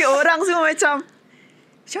 Tapi orang semua macam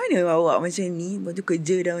mana awak macam ni? Lepas tu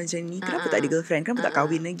kerja dah macam ni. Kenapa tak ada girlfriend? Kenapa tak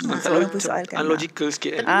kahwin lagi? So orang persoalkan unlogical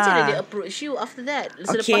sikit. Tapi macam mana dia approach you after that?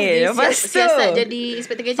 Selepas Okay, dia siasat jadi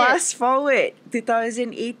inspektor gadget. Fast forward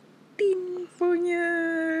 2018 punya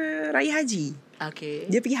Raya Haji. Okay.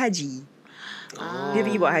 Dia pergi haji. Dia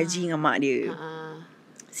pergi buat haji dengan mak dia.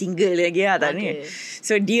 Single lagi lah tak ni.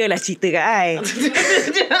 So dia lah cerita kat I.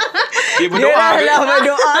 Dia berdoa. Dia lah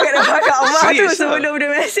berdoa kat depan Kaabah tu Serius sebelum dia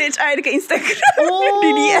message I dekat Instagram. Di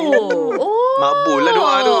DM. Mabul lah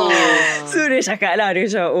doa tu. So dia cakap lah, dia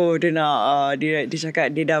cakap dia nak dia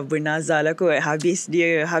cakap dia dah bernazar lah kot. Habis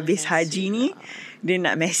haji ni dia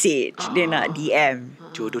nak message, dia nak DM.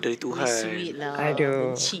 Jodoh dari Tuhan. Sweet lah.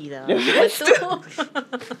 Aduh. Benci lah. Benci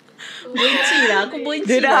lah. Aku benci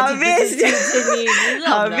Dia dah lah habis je.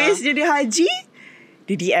 Habis je dia haji,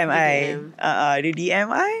 dia DM I. Dia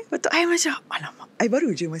DM I. Lepas tu I macam, alamak, I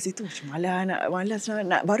baru je masa tu macam malas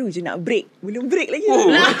nak baru je nak break. Belum break lagi.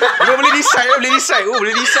 Boleh decide lah.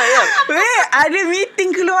 Weh, ada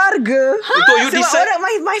meeting keluarga. Untuk you sebab decide.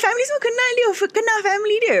 orang my family semua kenal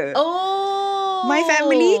family dia. My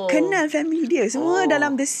family kenal family dia. Semua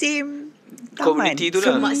dalam the same taman. Community tu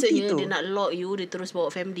lah. Maksudnya dia nak lock you, dia terus bawa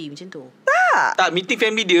family macam tu. Tak, meeting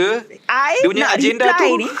family dia. I dia punya nak agenda reply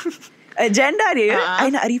tu ni. Agenda dia,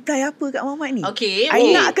 I nak reply apa kat Mamat ni. Okay.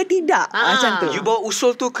 I nak ke tidak. Macam tu. You bawa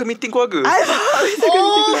usul tu ke meeting keluarga. I bawa usul ke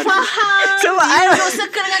meeting keluarga. Faham. Sebab you duduk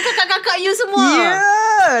circle dengan kakak-kakak you semua.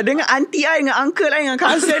 Dengan auntie I, dengan uncle I, dengan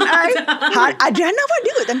cousin I. Adriana pun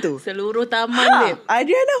ada kot time tu. Seluruh taman babe.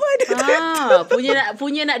 Adriana pun ada time tu.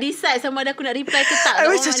 Punya nak decide sama ada aku nak reply ke tak.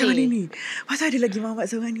 Macam mana ni? Masa ada lagi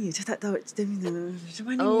Mamat seorang ni. Macam tak tahu macam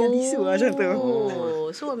mana ni yang isu macam tu.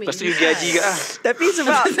 So Lepas tu you gaji ke Tapi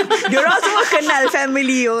sebab diorang semua kenal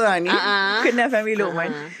family orang ni. Kenal family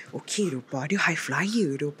Luqman. Okay rupa dia high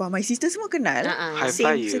flyer rupa. My sister semua kenal. High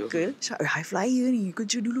Same flyer. circle. High flyer ni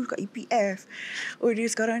kerja dulu kat EPS. Dia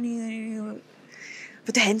sekarang ni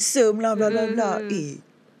lepas tu handsome lah bla bla bla.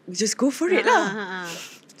 Just go for it lah.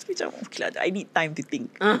 Macam okay lah, I need time to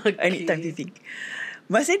think. I need time to think.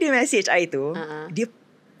 Masa dia message I tu,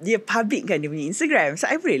 dia public kan dia punya Instagram.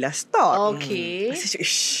 So I boleh lah stop. Okay. Masa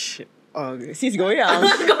sis goyang.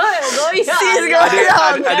 Goyang. Sis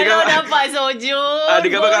goyang. Ada gambar dapat soju. Ada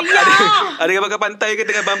gambar kat pantai ke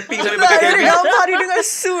tengah bumping sambil pakai Ada kabin. gambar dia dengan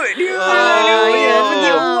suit dia. Ya.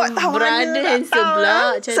 Pergi award tahu Brother handsome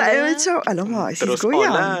pula. Saya macam alamak sis Terus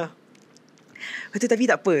goyang. on lah. Lepas tu tapi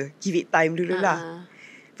tak apa. Give it time dulu lah.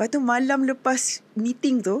 Lepas tu malam lepas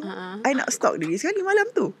meeting tu, I nak stalk dia sekali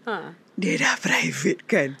malam tu. Dia dah private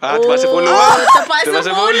kan. Terpaksa follow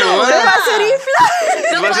Terpaksa follow. Terpaksa reply.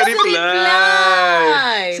 Terpaksa reply.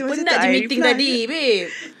 Penat je meeting tadi,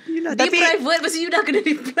 babe. Yelah, Dia tapi private, lepas tu you dah kena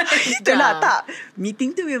reply. itulah tak.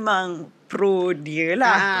 Meeting tu memang pro dia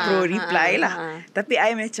lah. Pro reply lah. Tapi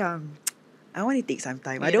I macam, I want to take some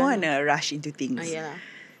time. I don't want to rush into things.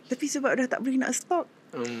 Tapi sebab dah tak boleh nak stop.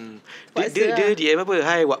 Dia DM apa?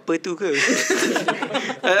 Hai, apa tu ke?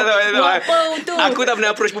 Apa tu? Aku tak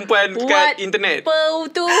pernah approach perempuan kat internet.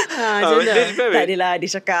 Apa tu? Tak adalah.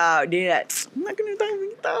 Dia cakap dia nak kena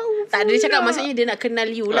tahu. Tak ada, dia cakap maksudnya dia nak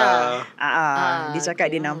kenal you lah. Dia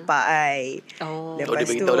cakap dia nampak I. Dia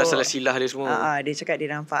beritahu lah salah silah dia semua. Dia cakap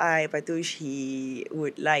dia nampak I. Lepas tu he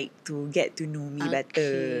would like to get to know me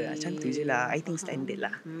better. Macam tu je lah. I think standard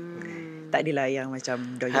lah. Tak adalah yang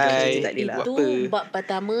macam dodgy tak adalah. Itu bab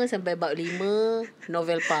pertama sampai bab 5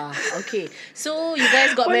 novel Pa. Okay. So you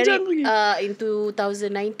guys got married in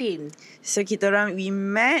 2019. So kita orang we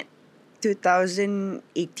met 2018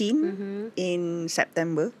 in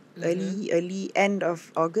September. Early end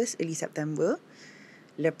of August, early September.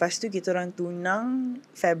 Lepas tu kita orang tunang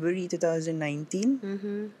February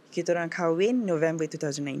 2019. Kita orang kahwin November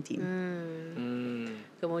 2019.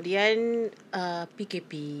 Kemudian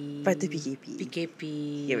PKP. Lepas tu PKP.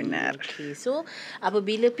 Ya, benar. Okay. So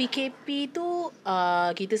apabila PKP tu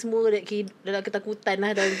kita semua dalam ketakutan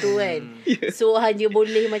lah dalam tu kan. So hanya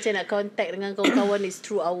boleh macam nak contact dengan kawan-kawan is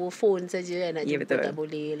through our phone saja kan. Nak jumpa tak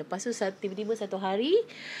boleh. Lepas tu tiba-tiba satu hari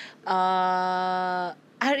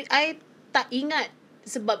I tak ingat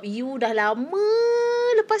sebab you dah lama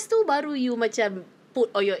lepas tu baru you macam put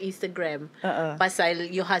on your Instagram pasal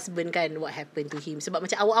your husband kan, what happened to him. Sebab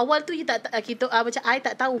macam awal-awal tu you macam I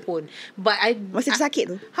tak tahu pun, but masa sakit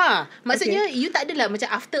tu maksudnya you tak adalah macam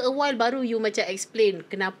after a while baru you macam explain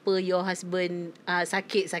kenapa your husband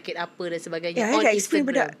sakit apa dan sebagainya on I explain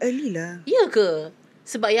pada early lah. Ya ke?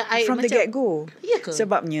 Sebab yang I from macam the get go. Ya ke?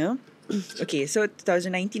 Sebabnya okay, so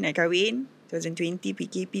 2019 I kahwin, 2020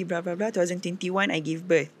 PKP blah blah blah, 2021 I give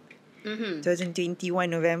birth. 2021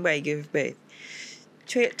 November I give birth.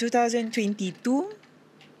 2022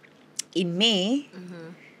 in May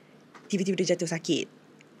tiba-tiba dia jatuh sakit.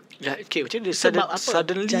 Ya, okay, macam dia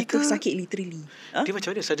suddenly jatuh ke? Sakit literally. Dia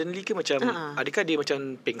macam mana? Suddenly ke macam adakah dia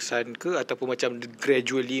macam pingsan ke ataupun macam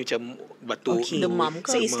gradually macam batuk, demam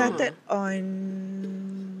ke? So it started on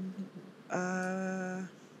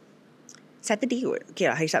Saturday kot. Okay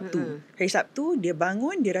lah, hari Sabtu. Hari Sabtu dia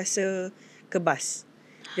bangun, dia rasa kebas.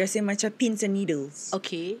 Dia rasa macam pins and needles.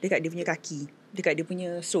 Okay. Dekat dia punya kaki, dekat dia punya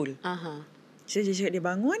sole. So dia cakap dia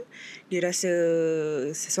bangun, dia rasa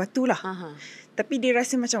sesuatu lah. Tapi dia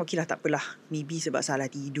rasa macam okay lah, tak apalah. Maybe sebab salah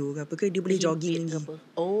tidur ke apa ke, dia boleh jogging lagi.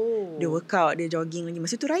 Dia workout, dia jogging lagi.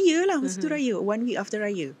 Masa tu raya lah, masa tu raya. 1 week after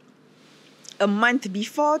raya. A month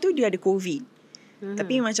before tu dia ada COVID.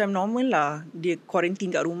 Tapi macam normal lah, dia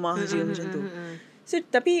quarantine kat rumah je macam tu. So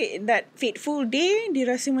tapi that fateful day, dia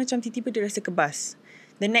rasa macam tiba-tiba dia rasa kebas.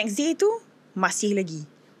 The next day tu masih lagi.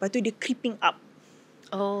 Lepas tu dia creeping up.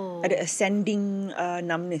 Ada ascending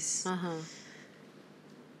numbness.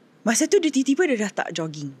 Masa tu dia tiba-tiba dia dah tak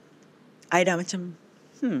jogging. I dah macam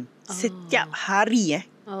setiap hari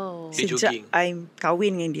sejak I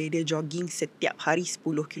kahwin dengan dia jogging setiap hari 10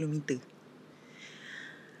 km.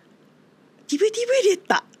 Tiba-tiba dia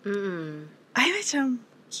tak. I macam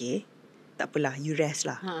okay, tak apalah, you rest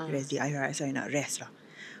lah. Rest dia. I nak rest lah.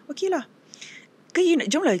 Okay lah.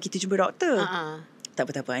 Jomlah kita jumpa doktor. Tak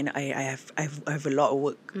apa. I have a lot of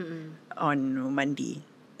work on Monday.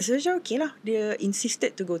 So macam okay lah. Dia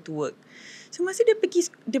insisted to go to work. So masa dia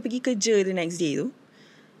pergi kerja the next day tu,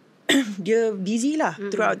 dia busy lah.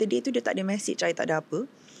 Throughout the day tu dia tak ada message, I tak ada apa.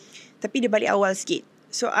 Tapi dia balik awal sikit.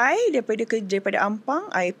 So I daripada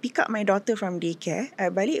Ampang, I pick up my daughter from daycare.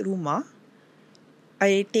 I balik rumah.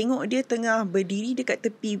 I tengok dia tengah berdiri dekat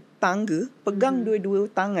tepi tangga, pegang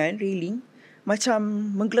dua-dua tangan railing,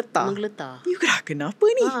 macam menggeletar. You kira kenapa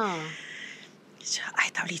ni? I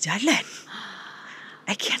tak boleh jalan.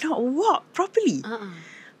 I cannot walk properly.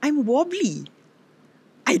 I'm wobbly.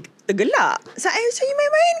 I tergelak. Saya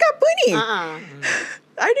main-main ke apa ni?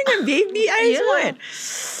 I dengan baby I semua kan.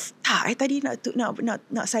 Tak, I tadi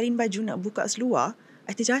nak salin baju, nak buka seluar,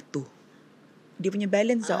 I terjatuh. Dia punya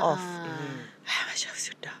balance dah off. Macam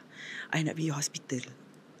sudah, I nak pergi hospital.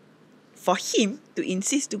 For him to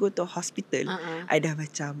insist to go to hospital, I dah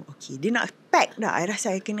macam okay, dia nak pack dah. I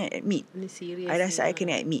rasa I kena admit. I rasa I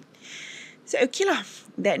kena admit. So okay lah.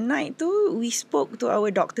 That night tu we spoke to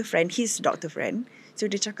our doctor friend, his doctor friend. So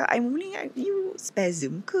dia cakap, I boleh ingat you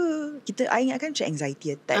spasm ke? I ingatkan macam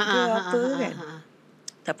anxiety attack ke apa kan.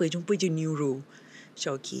 Tak apa, jumpa je neuro.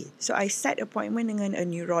 So okay. So I set appointment dengan a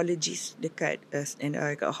neurologist dekat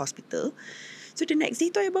hospital. So the next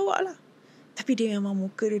day tu I bawa lah. Tapi dia memang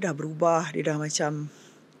muka dia dah berubah. Dia dah macam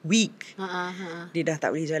weak. Dia dah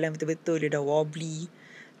tak boleh jalan betul-betul. Dia dah wobbly.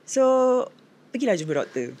 So pergilah jumpa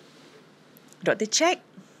doktor. Doktor check.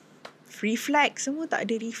 Reflex semua tak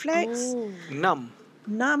ada reflex. Numb.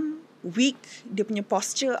 Weak. Dia punya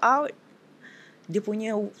posture out. Dia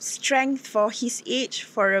punya strength for his age,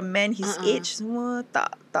 for a man his age, semua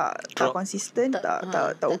tak konsisten,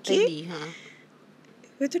 tak okay.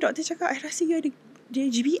 Lepas tu doktor cakap, I rasa you ada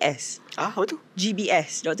GBS. Apa tu?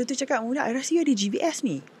 GBS. Doktor tu cakap, mula I rasa you ada GBS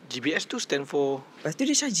ni. GBS tu stand for? Lepas tu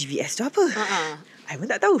dia cakap, GBS tu apa? I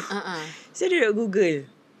pun tak tahu. So dia dah Google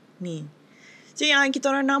ni. So yang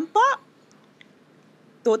kita orang nampak,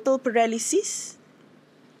 total paralysis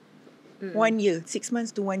 1 year, 6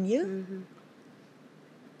 months to 1 year.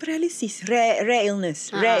 Paralysis, rare illness.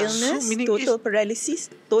 Rare illness, so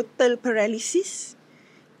total paralysis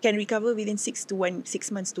can recover within 6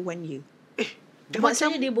 months to 1 year.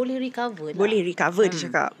 Maksudnya dia boleh recover. Boleh recover dia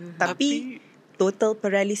cakap. Tapi total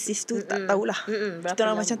paralysis tu tak tahulah. Kita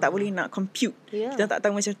orang macam tak boleh nak compute. Kita tak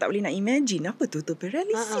tahu, macam tak boleh nak imagine apa total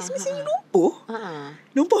paralysis. Mesti lumpuh.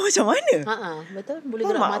 Lumpuh macam mana? Betul. Boleh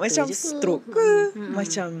gerak mata macam je stroke ke?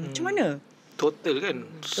 Macam mana? Total kan?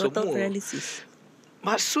 Total semua. paralysis.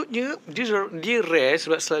 Maksudnya dia rare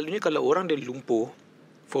sebab selalunya kalau orang dia lumpuh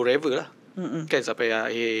forever lah. Kan sampai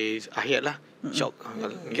akhir lah. Syok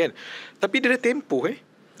kan. Tapi dia ada tempoh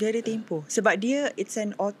Dia ada tempoh. Sebab dia it's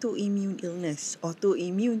an autoimmune illness.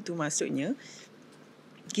 Autoimmune tu maksudnya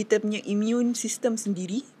kita punya immune system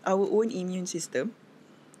sendiri, our own immune system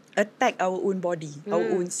attack our own body, our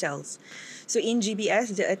own cells. So in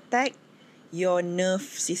GBS they attack your nerve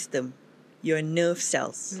system, your nerve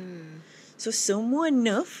cells. So semua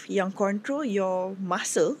nerve yang control your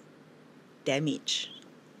muscle damage.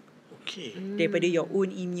 Okay. Daripada your own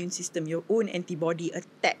immune system, your own antibody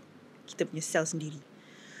attack kita punya sel sendiri.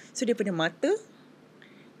 So daripada mata,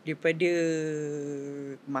 daripada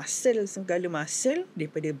muscle, segala muscle,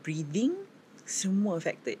 daripada breathing, semua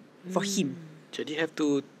affected for him. Jadi have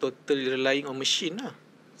to totally relying on machine lah.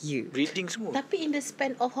 Yeah. Breathing semua. Tapi in the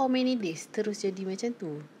span of how many days terus jadi macam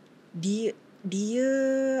tu? Dia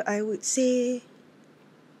I would say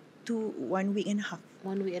 1 week and a half.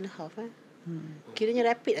 1 week and a half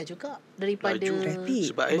Kiranya rapid lah juga daripada Rapid.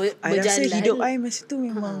 Sebab I rasa hidup I masa tu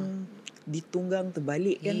memang ditunggang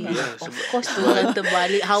terbalik kan. Of course tunggang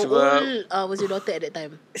terbalik. How old was your daughter at that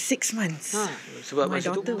time? 6 months. Sebab My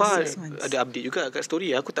masa tu daughter PAL was 6 months. ada update juga kat story.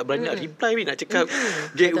 Aku tak berani nak reply nak cakap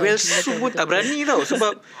get well soon pun tak berani tau.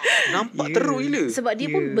 Sebab nampak teruk gila. Sebab dia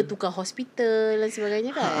pun bertukar hospital dan sebagainya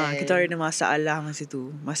kan. Kita ada masalah masa tu.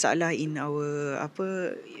 Masalah in our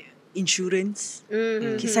insurance.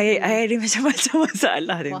 Saya ada macam-macam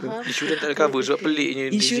masalah dia tu. Insurance tak ada cover sebab peliknya.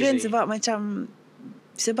 Insurance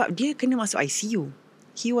sebab dia kena masuk ICU.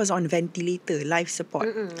 He was on ventilator, life support.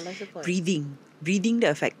 Life support. Breathing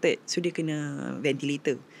dia affected. So dia kena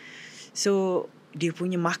ventilator. So dia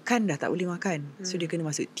punya makan dah tak boleh makan. So dia kena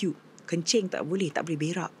masuk tube. Kencing tak boleh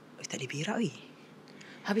berak. Tak boleh berak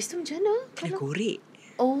Habis tu macam mana? Kena korek.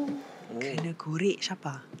 Kena korek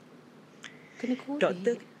siapa? Kena korek.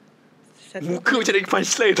 Doktor Muka macam lagi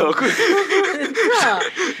punchline tau aku.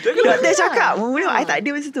 Doktor cakap mula I tak ada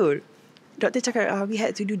masa tu. Doktor cakap we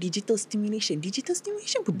had to do digital stimulation. Digital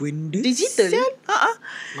stimulation apa benda? Digital?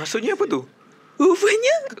 Maksudnya apa tu?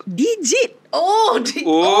 Rupanya digit. Korek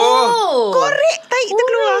tarik tu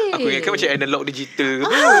keluar. Aku ingatkan macam analog digital ke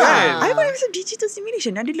kan. I pun rasa digital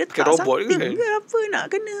stimulation ada letak robot something ke apa nak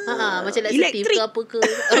kena macam laxative ke apa ke.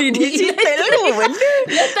 Digital tu benda.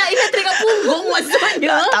 Letak elektrik kat punggung maksudnya.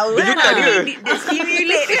 Tak tahu Dia lah. dia. Dia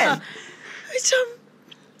stimulate kan. Macam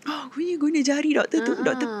guna jari doktor tu.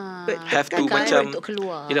 Doktor Have to macam untuk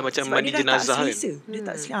keluar. Yelah macam sebab mandi dia jenazah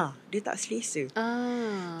kan. Dia tak selesa.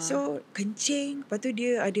 So kencing. Lepas tu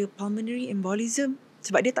dia ada pulmonary embolism.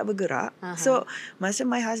 Sebab dia tak bergerak. So masa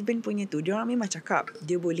my husband punya tu, dia orang memang cakap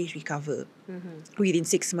dia boleh recover. Within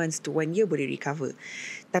 6 months to 1 year boleh recover.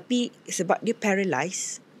 Tapi sebab dia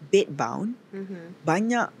paralyzed, bedbound,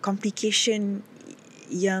 banyak complication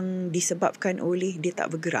yang disebabkan oleh dia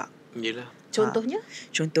tak bergerak. Yelah.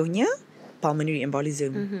 Contohnya pulmonary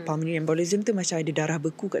embolism. Pulmonary embolism tu macam ada darah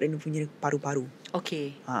beku kat dalam punya paru-paru.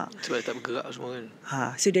 Okay. Sebab dia tak bergerak semua kan.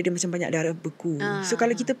 So dia ada macam banyak darah beku. So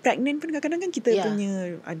kalau kita pregnant pun kadang-kadang kan kita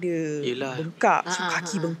punya ada bengkak. So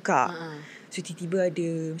kaki bengkak. So tiba-tiba ada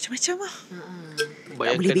macam-macam lah.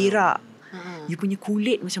 Tak boleh berak. You punya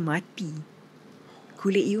kulit macam mati.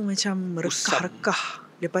 Kulit you macam merekah-rekah.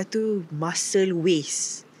 Lepas tu muscle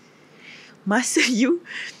waste. Muscle you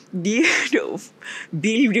dia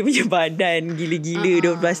build dia punya badan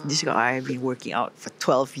gila-gila 12. Dia cakap I've been working out for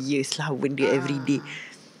 12 years lah benda every day.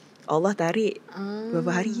 Allah tarik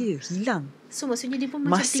beberapa hari je hilang. So maksudnya dia pun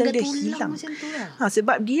macam tinggal tulang hilang. Macam tu lah.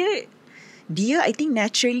 Sebab dia I think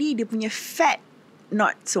naturally dia punya fat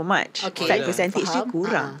not so much. Fat percentage dia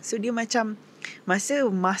kurang. So dia macam masa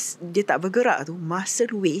dia tak bergerak tu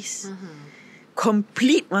muscle waste.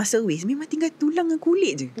 Complete muscle waste. Memang tinggal tulang dan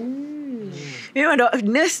kulit je. Memang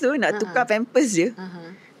nurse tu nak tukar pampers je.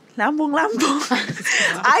 Lambung-lambung.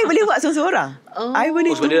 I boleh buat seorang-seorang. I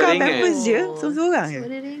boleh tukar pampers je seorang-seorang je.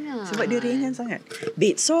 Sebab dia ringan sangat.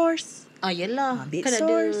 Bed sores. Yelah. Bed kan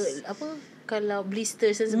sores. ada kalau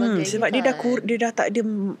blisters dan sebagainya. Sebab dia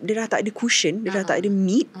dah tak ada cushion, dia dah tak ada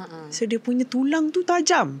meat. So dia punya tulang tu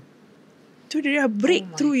tajam. So dia dah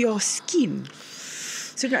break through your skin.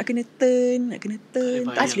 So nak kena turn,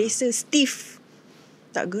 tak selesa, stiff.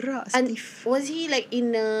 Tak gerak, stiff. Was he like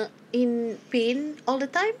in pain all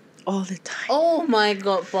the time? All the time. Oh my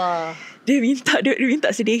God, Pa. Dia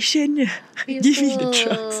minta sedation je. Give me the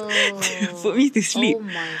drugs. Put me to sleep. Oh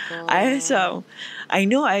my God. I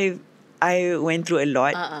know I went through a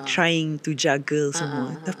lot trying to juggle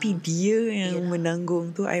semua. Tapi dia yang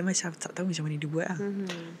menanggung tu, I macam tak tahu macam mana dia buat lah.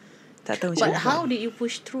 Tak tahu macam But how did you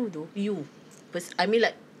push through though? You. I mean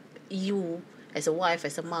like you as a wife,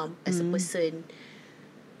 as a mom, as a person,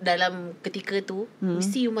 dalam ketika tu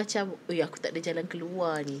mesti you macam, aku tak ada jalan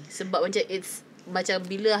keluar ni. Sebab macam it's macam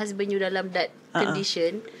bila husband you dalam that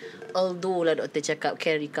condition, although lah doktor cakap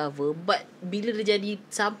can recover, but bila dia jadi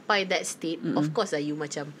sampai that state, of course lah you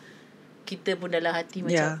macam, kita pun dalam hati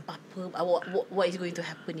macam what is going to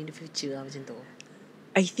happen in the future lah, macam tu.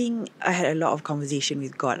 I think I had a lot of conversation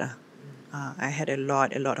with God lah. I had a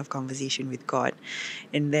lot of conversation with God.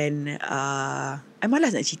 And then I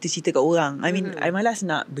malas nak cerita-cerita kat orang. I mean I malas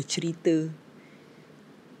nak bercerita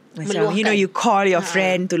macam meluahkan. You know, you call your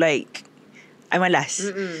friend to like, I malas.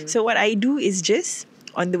 So what I do is just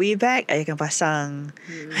on the way back, I akan pasang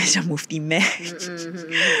macam Mufti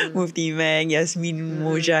Mang, Yasmin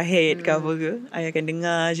Mujahid ke apa ke, I akan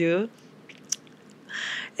dengar je.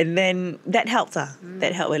 And then that helps lah.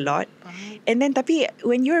 That helped a lot. And then tapi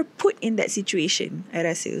when you're put in that situation, I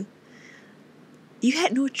rasa you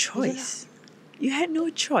had no choice. You had no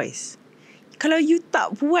choice. Kalau you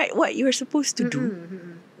tak buat what you're supposed to do,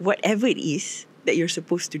 whatever it is that you're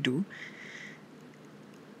supposed to do,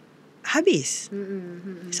 habis.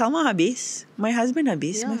 Salma habis, my husband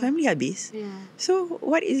habis, my family habis. So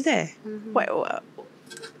what is there? What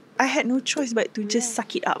I had no choice but to just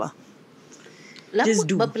suck it up lah. Just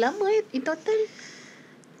do. Berapa lama in total?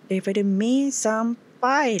 Daripada Mei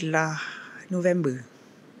sampai lah November.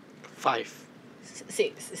 6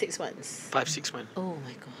 months. 5-6 months. Oh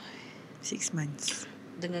my God. 6 months.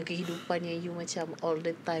 Dengan kehidupan yang you macam all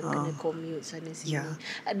the time kena commute sana sini.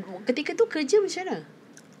 Ketika tu kerja macam mana?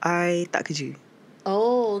 I tak kerja.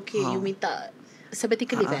 Oh, okay. You minta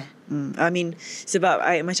sabbatical leave I mean, sebab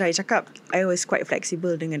macam I cakap, I was quite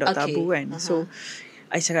flexible dengan Dr. Abu kan. So,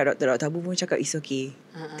 I cakap Dr. Abu pun cakap it's okay.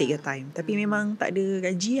 Take your time. Tapi memang tak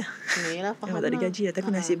ada gaji lah. Yalah, faham memang tak ada gaji lah. Tapi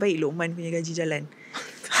nasib baik Luqman punya gaji jalan.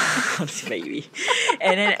 Nasib baik.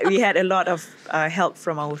 And then we had a lot of help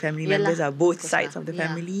from our family members. Both sides of the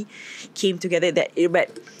family came together.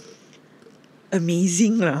 But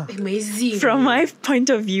amazing lah. Amazing. From my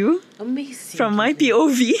point of view, amazing. From my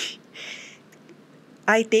POV,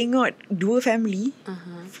 I tengok dua family,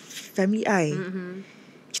 family I.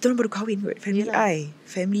 Kita orang baru kahwin kot. Family I,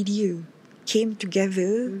 family dia came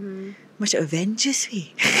together macam Avengers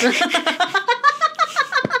weh.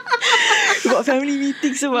 Buat family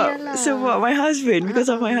meeting sebab my husband, because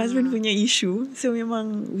of my husband punya issue. So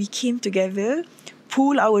memang we came together,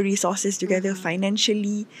 pool our resources together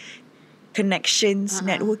financially, connections,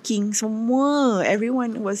 networking, semua.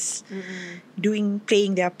 Everyone was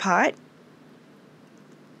playing their part.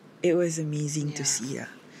 It was amazing to see lah.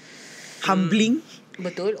 Humbling.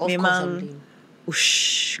 Betul. Of memang,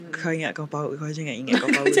 course humbling. Kau ingat kau power. Kau jangan ingat kau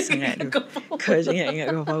power sangat tu. Kau jangan ingat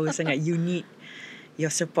kau power sangat. You need your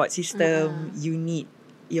support system. You need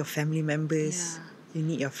your family members. You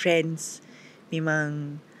need your friends.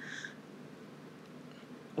 Memang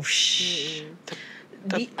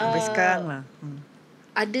sampai sekarang lah.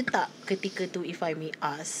 Ada tak ketika tu, if I may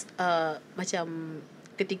ask, macam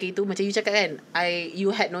ketika itu macam you cakap kan, you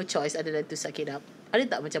had no choice other than to suck it up. Ada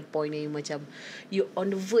tak macam point yang you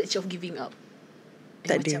on the verge of giving up?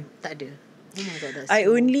 Tak ada. Tak ada. Oh my God, that's I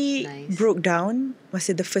so only nice. broke down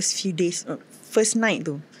masa the first few days, first night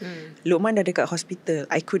tu. Luqman dah dekat hospital.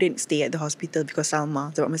 I couldn't stay at the hospital because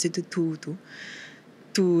Salma, sebab masa tu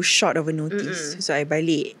too short of a notice. So I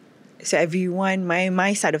balik. So everyone,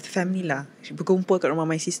 my side of the family lah, berkumpul kat rumah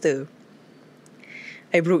my sister.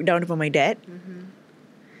 I broke down depan my dad.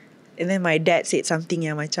 And then my dad said something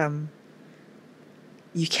yang macam,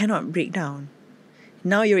 you cannot break down.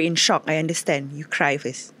 Now you're in shock. I understand. You cry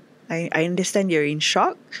first. I understand you're in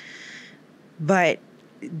shock. But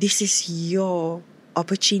this is your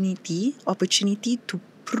opportunity to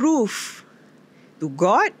prove to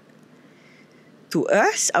God, to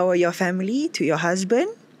us, your family, to your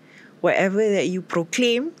husband, whatever that you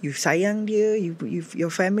proclaim, you sayang dia,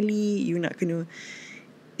 your family, you nak kena.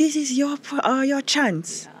 This is your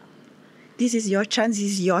chance. This is your chance.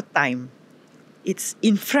 This is your time. It's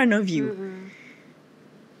in front of you.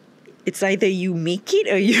 It's either you make it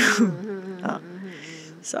or you.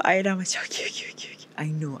 So I dah macam okay.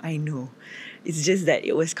 I know. It's just that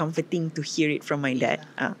it was comforting to hear it from my dad.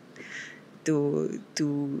 To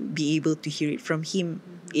be able to hear it from him,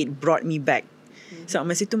 it brought me back. So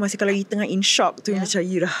masa tu, masa kalau you tengah in shock tu, macam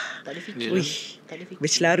you dah tak ada fikir.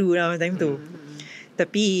 bercelaru lah time tu.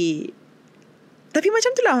 Tapi Tapi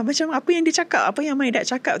macam tu lah, macam apa yang dia cakap, apa yang my dad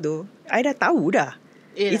cakap tu, I dah tahu dah.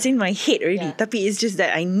 Yeah. It's in my head already. Yeah. Tapi it's just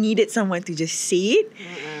that I needed someone to just say it.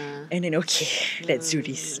 And then okay, let's do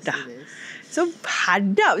this. Dah. So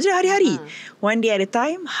hadap je hari-hari. One day at a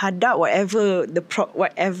time, hadap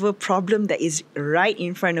whatever problem that is right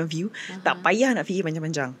in front of you. Tak payah nak fikir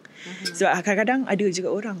panjang-panjang. So kadang-kadang ada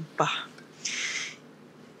juga orang,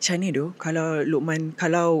 macam ni tu, kalau Luqman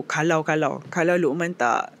kalau Luqman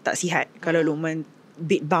tak sihat, kalau Luqman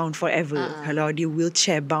bed bound forever, kalau dia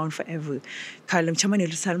wheelchair bound forever, kalau macam mana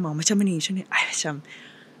Salma, macam ni, I macam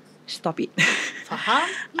stop it. Faham?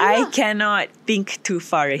 I cannot think too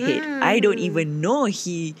far ahead. I don't even know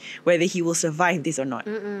whether he will survive this or not.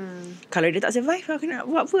 Kalau dia tak survive, aku nak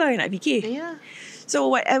buat apa, I nak fikir. So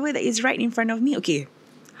whatever that is right in front of me, okay,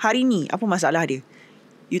 hari ni apa masalah dia?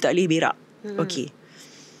 You tak boleh berak. Okay,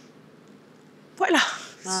 buatlah.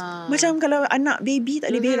 Macam kalau anak baby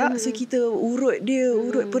tak boleh berak, so kita urut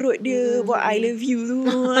perut dia, buat I love you tu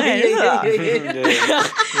kan.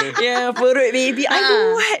 Perut baby I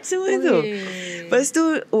buat semua tu. Lepas tu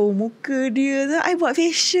muka dia tu I buat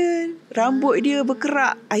facial, rambut dia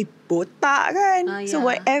berkerak I botak kan. So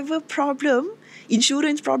whatever problem,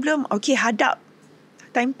 insurance problem, okay, hadap.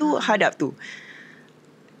 Time tu hadap tu.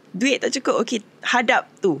 Duit tak cukup, okay, hadap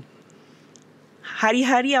tu.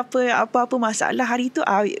 Hari-hari apa-apa masalah hari tu,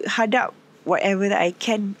 I hadap whatever that I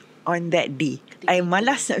can on that day. I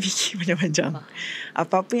malas nak fikir panjang-panjang.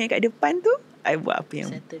 Apa-apa yang kat depan tu, I buat apa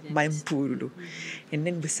yang mampu dulu. And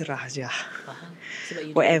then berserah je.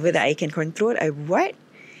 Whatever that I can control, I buat.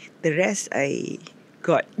 The rest I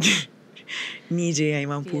got. Ni je yang I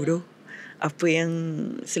mampu tu. Apa yang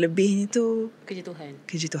selebihnya tu,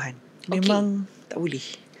 kerja Tuhan. Memang tak boleh.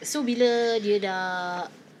 So bila dia dah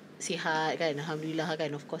sihat kan, Alhamdulillah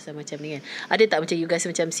kan, of course lah macam ni kan, ada tak macam you guys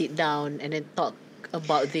macam sit down and then talk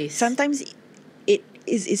about this? Sometimes it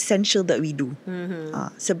is essential that we do.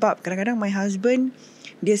 Sebab kadang-kadang my husband,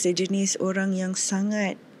 dia sejenis orang yang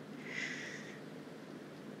sangat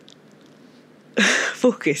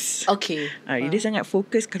fokus. Okay. Dia sangat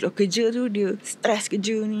fokus. Kalau kerja tu dia stress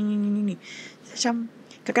kerja ni. Macam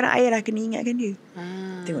kadang-kadang I lah kena ingatkan dia.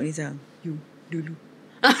 Tengok ni Zang, you dulu.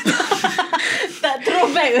 Tak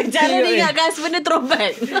throwback. Cara dia ingatkan husband dia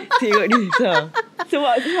throwback. Tengok dia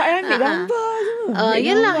Sebab I ambil gambar semua.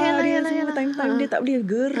 Yalah. Time-time dia tak boleh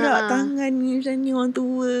gerak tangan ni macam ni, orang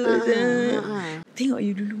tua. Tengok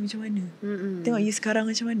you dulu macam mana. Tengok you sekarang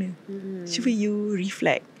macam mana. Cuba you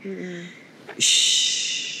reflect.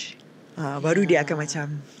 Baru dia akan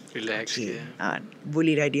macam relax,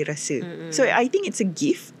 boleh dah dia rasa. So I think it's a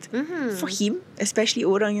gift for him, especially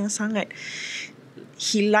orang yang sangat,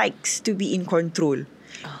 he likes to be in control.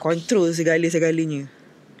 Control segala-galanya.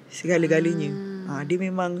 Dia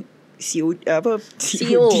memang COD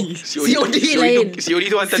lain. COD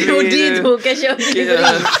tu hantar COD tu cash out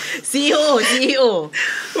delivery. CEO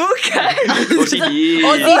bukan.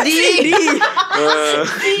 OCD.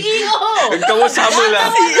 CEO. Engkau sama lah.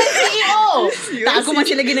 CEO. Tak, aku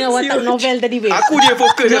masih lagi dengan watak novel tadi, babe. Aku dia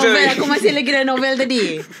fokus novel. Aku masih lagi dengan novel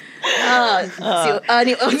tadi.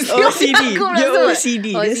 Ni OCD. Dia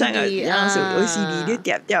OCD. Dia sangat langsung OCD.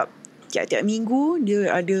 Dia tiap minggu dia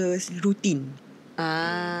ada rutin.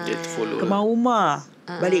 Dia follow. Kemau rumah.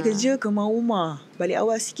 Balik kerja kemau rumah. Balik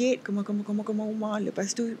awal sikit kemau rumah.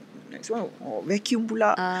 Lepas tu next one vacuum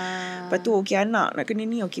pula. Lepas tu okay, anak nak kena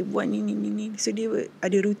ni, okay, buat ni. So dia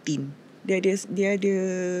ada rutin. Dia ada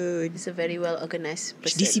It's a very well organised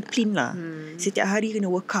person. Disiplin lah. Setiap hari kena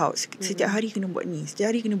workout, setiap hari kena buat ni,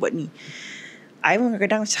 setiap hari kena buat ni. I pun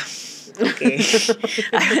kadang-kadang macam okay,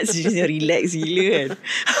 I rasa relax gila kan.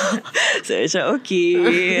 So macam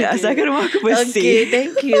okay, asalkan rumah aku bersih. Okay,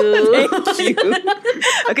 thank you.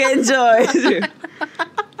 Okay, enjoy.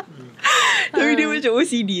 Tapi dia macam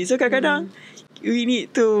OCD. So kadang-kadang we need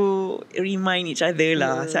to remind each other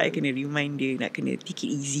lah. So I kena remind dia nak kena take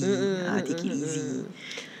it easy. Take it easy.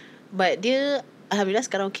 But dia Alhamdulillah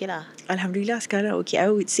sekarang okay lah. Alhamdulillah sekarang okay. I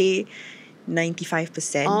would say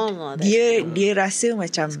 95%. Dia rasa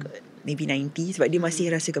macam maybe 90 sebab dia masih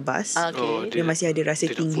rasa kebas. Dia masih ada rasa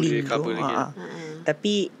tingling tu.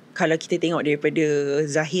 Tapi kalau kita tengok daripada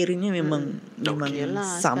zahirnya memang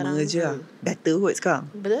sama je lah. Better kot sekarang.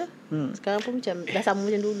 Betul? Sekarang pun macam dah sama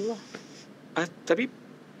macam dulu lah. Tapi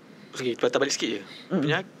okay, patah balik sikit je.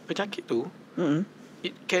 Penyakit tu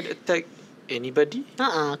it can attack anybody?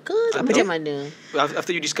 Ke macam mana?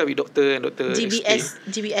 After you discuss with doctor and doctor GBS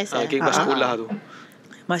kat sekolah tu.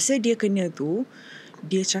 Masa dia kena tu,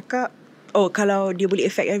 dia cakap kalau dia boleh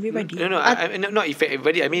affect everybody. No, not affect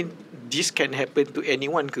everybody. I mean this can happen to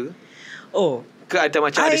anyone ke? ke ada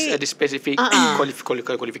macam ada specific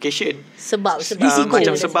qualification? Sebab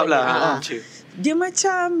Macam sebab lah. Dia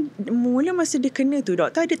macam mula masa dia kena tu,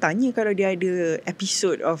 doktor ada tanya kalau dia ada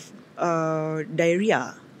episode of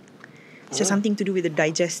diarrhea. So something to do with the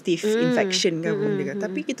digestive infection ke apa benda kan.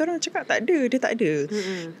 Tapi kita orang cakap tak ada, dia tak ada.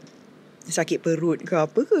 Sakit perut ke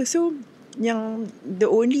apa ke. So yang the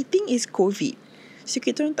only thing is COVID. So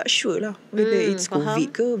kita orang tak sure lah whether it's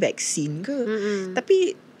COVID ke vaksin ke.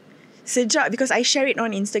 Tapi sejak, because I share it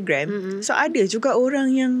on Instagram, so ada juga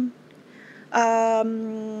orang yang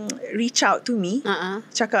reach out to me,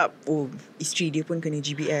 cakap isteri dia pun kena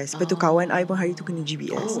GBS. Lepas tu kawan I pun hari tu kena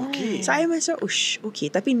GBS. So I macam okay,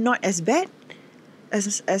 tapi not as bad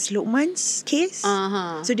as Luqman's case.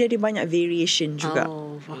 So dia ada banyak variation juga.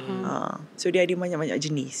 So dia ada banyak-banyak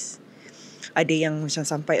jenis. Ada yang macam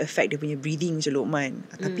sampai affect dia punya breathing macam Luqman.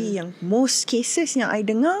 Tapi yang most cases yang I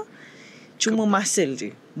dengar cuma muscle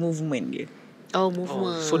je, movement dia.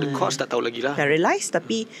 Movement. So the cause tak tahu lagi lah. Paralyzed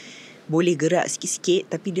tapi boleh gerak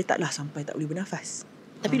sikit-sikit, tapi dia taklah sampai tak boleh bernafas.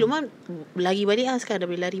 Tapi Luqman lari balik lah sekarang. Dah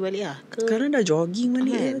boleh lari balik lah ke? Sekarang dah jogging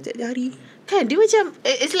balik lah tiap hari. Kan dia macam,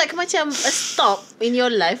 it's like macam a stop in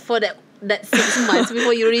your life for that 6 months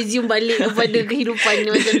before you resume balik kepada kehidupan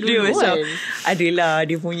macam dulu. Dia macam kan? adalah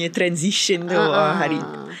dia punya transition tu. Hari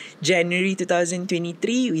January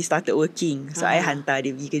 2023 we started working. So I hantar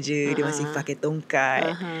dia pergi kerja. Dia masih pakai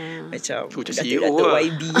tongkat. Macam Datuk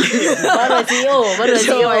YB. Baru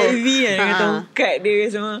CEO. YB kan dengan tongkat dia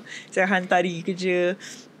semua. Saya hantar dia pergi kerja.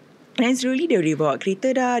 And slowly dia boleh bawa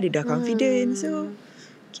kereta dah. Dia dah confident. So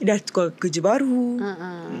dah kerja baru.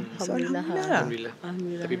 So, Alhamdulillah.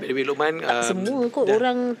 Tapi dari Luqman tak semua kot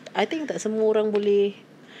orang, I think tak semua orang boleh.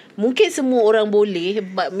 Mungkin semua orang boleh,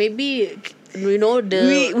 but maybe we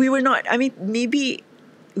were not, I mean maybe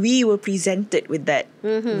we were presented with that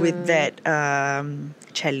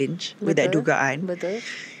challenge. Betul, with that dugaan. Betul.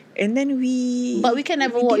 And then but we can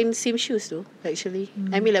never walk in same shoes tu actually.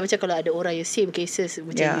 I mean like macam kalau ada orang yang same cases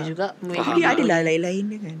macam you juga, maybe dia adalah lain-lain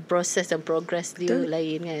dia kan. Proses dan progress dia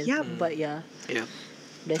lain kan. But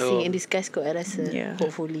blessing in disguise kot I rasa.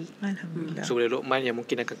 Hopefully. Alhamdulillah. So Luqman yang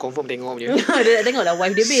mungkin akan confirm tengok punya. Dia nak tengok lah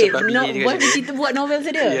wife dia babe. Wife dia cerita buat novel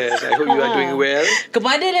saja. Yes, I hope you are doing well.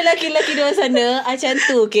 Kepada lelaki-lelaki di luar sana, macam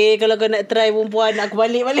tu kalau kau nak try perempuan, aku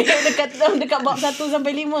balik dekat bab 1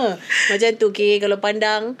 sampai 5. Macam tu kalau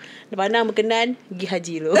pandang berkenan, pergi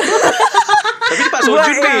haji lu. Tapi dia pak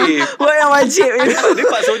sojud ni. Buat yang wajib. Dia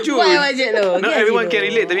pak sojud. Buat yang wajib tu. Not everyone can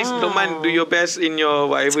relate. Tapi Luqman, do your best in your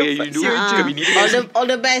whatever you do. All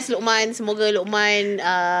the best Luqman. Semoga Luqman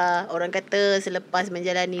orang kata selepas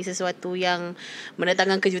menjalani sesuatu yang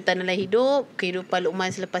mendatangkan kejutan dalam hidup, kehidupan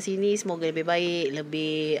Luqman selepas ini semoga lebih baik,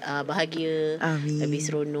 lebih bahagia. Amin. Lebih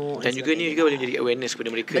seronok. Dan juga ni juga boleh menjadi awareness kepada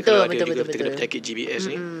mereka. Betul, kalau betul, ada betul. penyakit GBS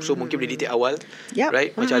ni. So mungkin boleh detek awal.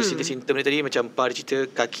 Right. Macam ada simptom ni tadi, macam Pa dia cerita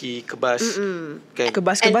kaki kebas. Kan?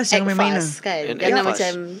 Kebas jangan main-main lah kan? Jangan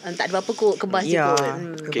macam tak ada apa-apa kot, kebas je kot.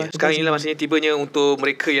 Okay. Sekarang inilah masanya tibanya untuk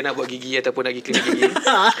mereka yang nak buat gigi ataupun nak pergi klinik gigi.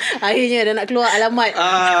 Akhirnya dah nak keluar alamat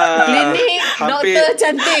klinik doktor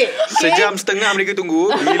cantik. Sejam setengah mereka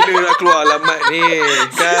tunggu bila nak keluar alamat ni.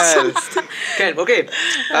 Kan? Okay.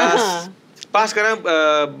 Pa sekarang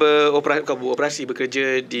beroperasi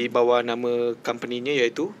bekerja di bawah nama company-nya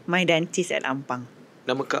iaitu My Dentist at Ampang.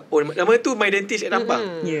 Nama tu My Dentist at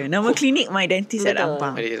Ampang. Nama klinik My Dentist at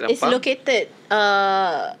Ampang. It's located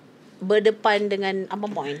berdepan dengan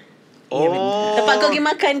Ampang Point. Tempat kau pergi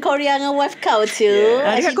makan Korea dengan wife kau tu.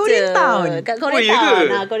 Dekat Korean Town. Kat Korean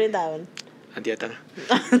Town. Korean Town. Nanti datang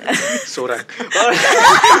seorang.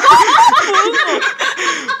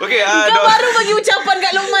 Okay, kau baru bagi ucapan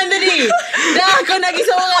kat Luqman tadi. Dah kau nak pergi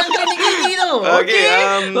seorang klinik gigi tu. Okay,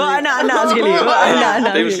 bawa anak-anak sekali.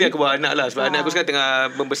 Tapi mesti aku bawa anak lah. Sebab anak aku sekarang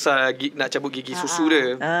tengah membesar, nak cabut gigi susu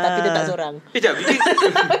dia. Tapi dia tak seorang. Sekejap, gigi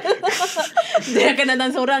dia akan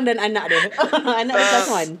datang seorang dan anak dia. Anak dia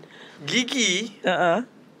plus one. Gigi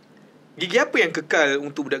Gigi apa yang kekal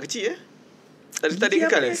untuk budak kecil Tak ada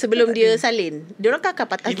kekal sebelum dia salin. Dia orang kakak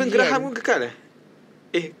patah even gigi. geraham pun kekal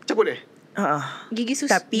cabut gigi susu.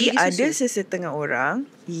 Tapi gigi ada susu. sesetengah orang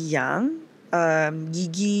yang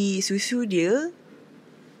gigi susu dia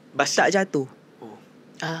basi, tak jatuh.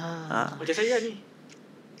 Macam saya ni.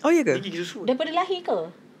 Oh ya ke? Gigi susu Daripada lahir ke?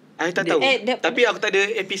 I tak tahu. Tapi aku tak ada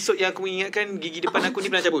episod yang aku ingatkan gigi depan aku ni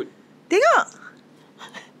pernah cabut. Tengok.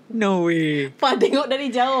 No way. Pa tengok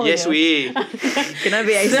dari jauh. Yes way. Kena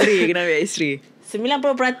ambil X-ray.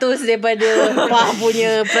 90% daripada Pa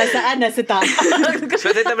punya perasaan dah setak.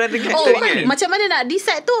 Sebab saya tak pernah teringat. Macam mana nak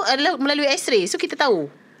decide tu adalah melalui X-ray. So kita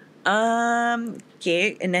tahu.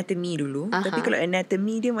 Okay, anatomy dulu. Tapi kalau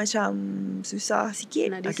anatomy dia macam susah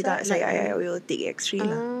sikit, I will take X-ray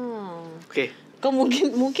lah. Okay. Kau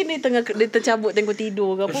mungkin dia tercabut tengok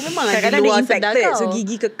tidur ke apa. Memang di Kadang-kadang luar dia sedar impacted. kau. So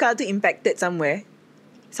gigi kekal tu impacted somewhere.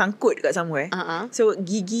 Sangkut kat somewhere. So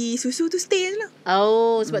gigi susu tu stay je lah.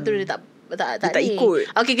 Oh, sebab tu dia tak ni. ikut.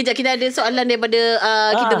 Okay, kejap kita ada soalan daripada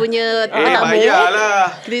kita punya tamu. Bayarlah.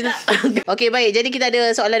 Okay, baik. Jadi kita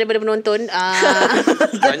ada soalan daripada penonton.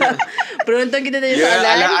 Penonton kita tanya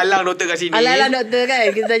soalan. Alang doktor kat sini. Alang doktor kan.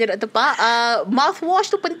 Kita tanya Dr. Pak, mouthwash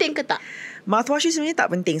tu penting ke tak? Mouthwash ni sebenarnya tak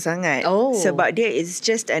penting sangat. Sebab dia is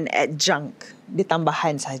just an adjunct. Dia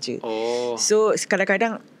tambahan saja. So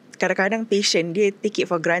kadang-kadang patient dia take it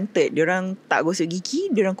for granted. Diorang tak gosok gigi,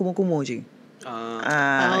 diorang kumur-kumur je.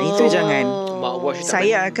 Itu jangan.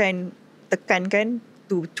 Saya akan tekankan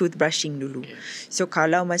toothbrushing dulu. So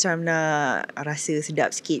kalau macam nak rasa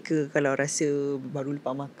sedap sikit ke, kalau rasa baru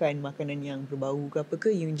lepas makan makanan yang berbau ke apa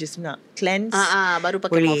ke, you just nak cleanse, baru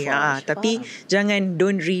pakai mouthwash. Tapi jangan,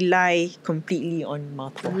 don't rely completely on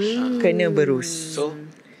mouthwash. Kena berus. So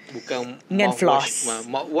bukan dengan floss.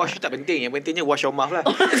 Mouthwash tak penting. Yang pentingnya wash your mouth lah.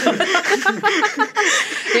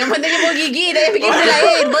 Yang pentingnya buang gigi. Tak payah fikir benda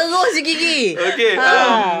lain. Berus je gigi. Okay.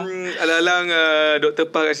 Alang-alang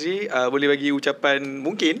Dr. Pak kat sini, boleh bagi ucapan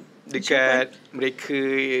mungkin dekat mereka.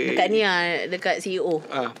 Dekat ni dekat CEO.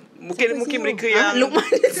 Mungkin mereka yang Lukman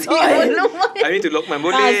CEO. Lukman. I mean tu Lukman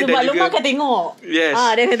boleh. Sebab dan Lukman juga akan tengok. Yes.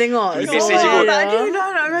 Dia akan tengok. Boleh mesej je kot. Tak ada dah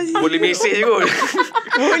nak kasi. Boleh mesej je kot.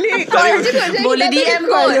 Boleh. Boleh DM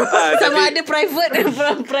kot. Sama ada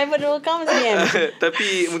private account DM.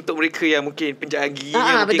 Tapi untuk mereka yang mungkin penjagaan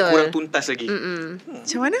giginya mungkin kurang tuntas lagi.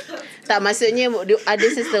 Macam mana? Tak, maksudnya ada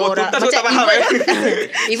seseorang tuntas macam tak faham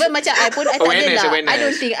even macam I pun I tak ada lah. Awareness. I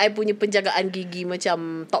don't think I punya penjagaan gigi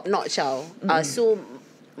macam top notch tau. So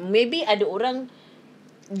maybe ada orang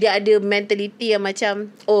dia ada mentality yang macam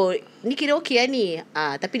ni kira okey lah ni.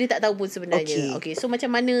 Tapi dia tak tahu pun sebenarnya. Okay. So macam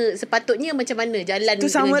mana sepatutnya, macam mana jalan Tu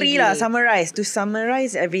summary dengan gigi lah. To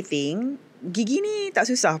summarize everything, gigi ni tak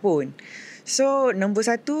susah pun. So nombor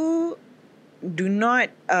 1, do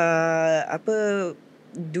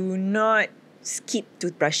not skip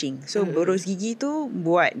toothbrushing. So berus gigi tu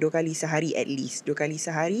buat 2 kali sehari at least. 2 kali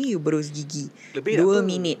sehari you berus gigi. Lebih 2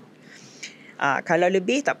 minit. Kalau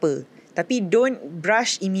lebih tak apa. Tapi don't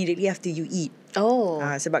brush immediately after you eat.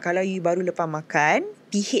 Sebab kalau you baru lepas makan,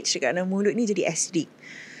 pH dekat dalam mulut ni jadi acidic.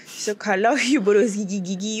 So kalau you berus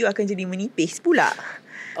gigi you akan jadi menipis pula.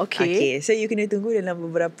 Okay. So you kena tunggu dalam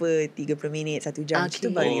beberapa 30 minit, 1 jam.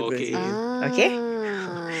 Itu baru you berus gigi. Okay.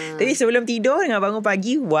 Tapi sebelum tidur dengan bangun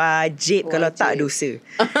pagi, wajib. Kalau tak, dosa.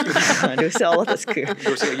 Dosa Allah tak suka.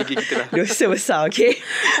 Dosa gigi kita lah. Dosa besar, okay.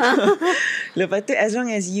 Lepas tu, as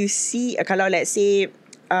long as you see, kalau let's say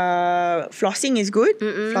flossing is good.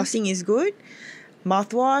 Flossing is good.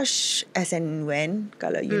 Mouthwash as and when.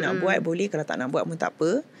 Kalau you nak buat, boleh. Kalau tak nak buat pun tak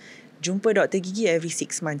apa. Jumpa doktor gigi every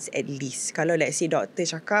 6 months at least. Kalau let's say doktor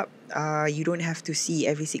cakap you don't have to see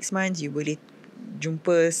every 6 months, you boleh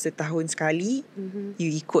jumpa setahun sekali, you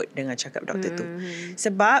ikut dengan cakap doktor tu.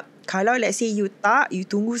 Sebab kalau let's say you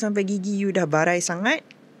tunggu sampai gigi you dah barai sangat,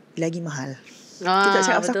 lagi mahal. Kita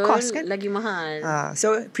cakap pasal cost kan, lagi mahal.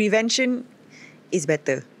 So prevention is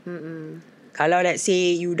better. Kalau let's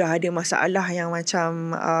say you dah ada masalah yang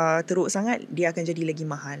macam teruk sangat, dia akan jadi lagi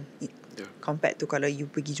mahal compared to kalau you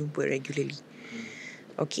pergi jumpa regularly.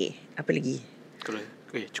 Okay, apa lagi?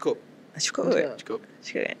 Cukup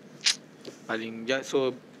kan? Paling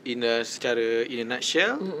so in a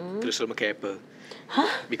nutshell, terus selalu makan apple.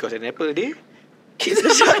 Because an apple day keeps the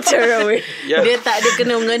shorter away. Dia tak ada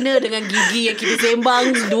kena-mengena dengan gigi yang kita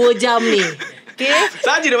sembang 2 jam ni. Okay.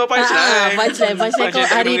 Saja dapat punchline.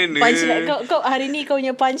 Punchline kau hari ni kau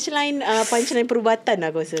punya punchline perubatan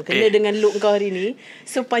aku rasa. Kena dengan look kau hari ni.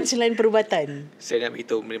 So punchline perubatan. Saya nak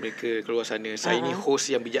beritahu mereka keluar sana, saya ni host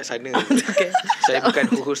yang bijaksana. Saya bukan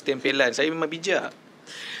host tempelan. Saya memang bijak.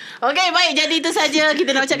 Okey, baik. Jadi itu saja.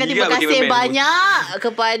 Kita nak ucapkan terima kasih banyak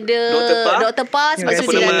kepada Dr. Pa sebab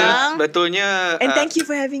sudah datang. Betulnya. And thank you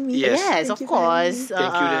for having me. Yes, of course.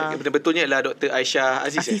 Thank you. Betulnya adalah Dr. Aisyah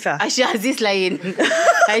Aziz. Aisyah Aziz lain.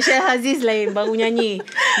 Aisyah Aziz lain. Baru nyanyi.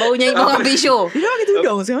 Baru ambil show. Dia orang kata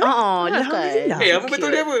udang sekarang. Dekat. Apa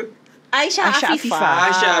betul dia apa? Aisyah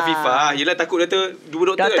Afifah. Yelah takut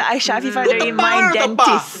dua doktor. Dr. Aisyah Afifah dari My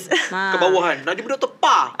Dentist. Ke bawahan. Nak jumpa Dr.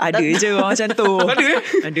 Pa. Ada je orang macam tu.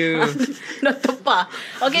 Ada. Dr. Pa.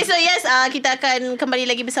 Okay, so yes, kita akan kembali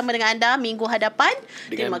lagi bersama dengan anda minggu hadapan.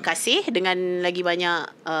 Terima kasih dengan lagi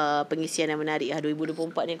banyak pengisian yang menarik.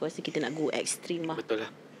 2024 ni aku rasa kita nak go ekstrim lah. Betul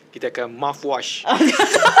lah. kita akan mouthwash.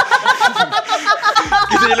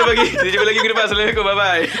 Kita jumpa lagi minggu depan. Assalamualaikum.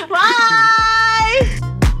 Bye-bye. Bye.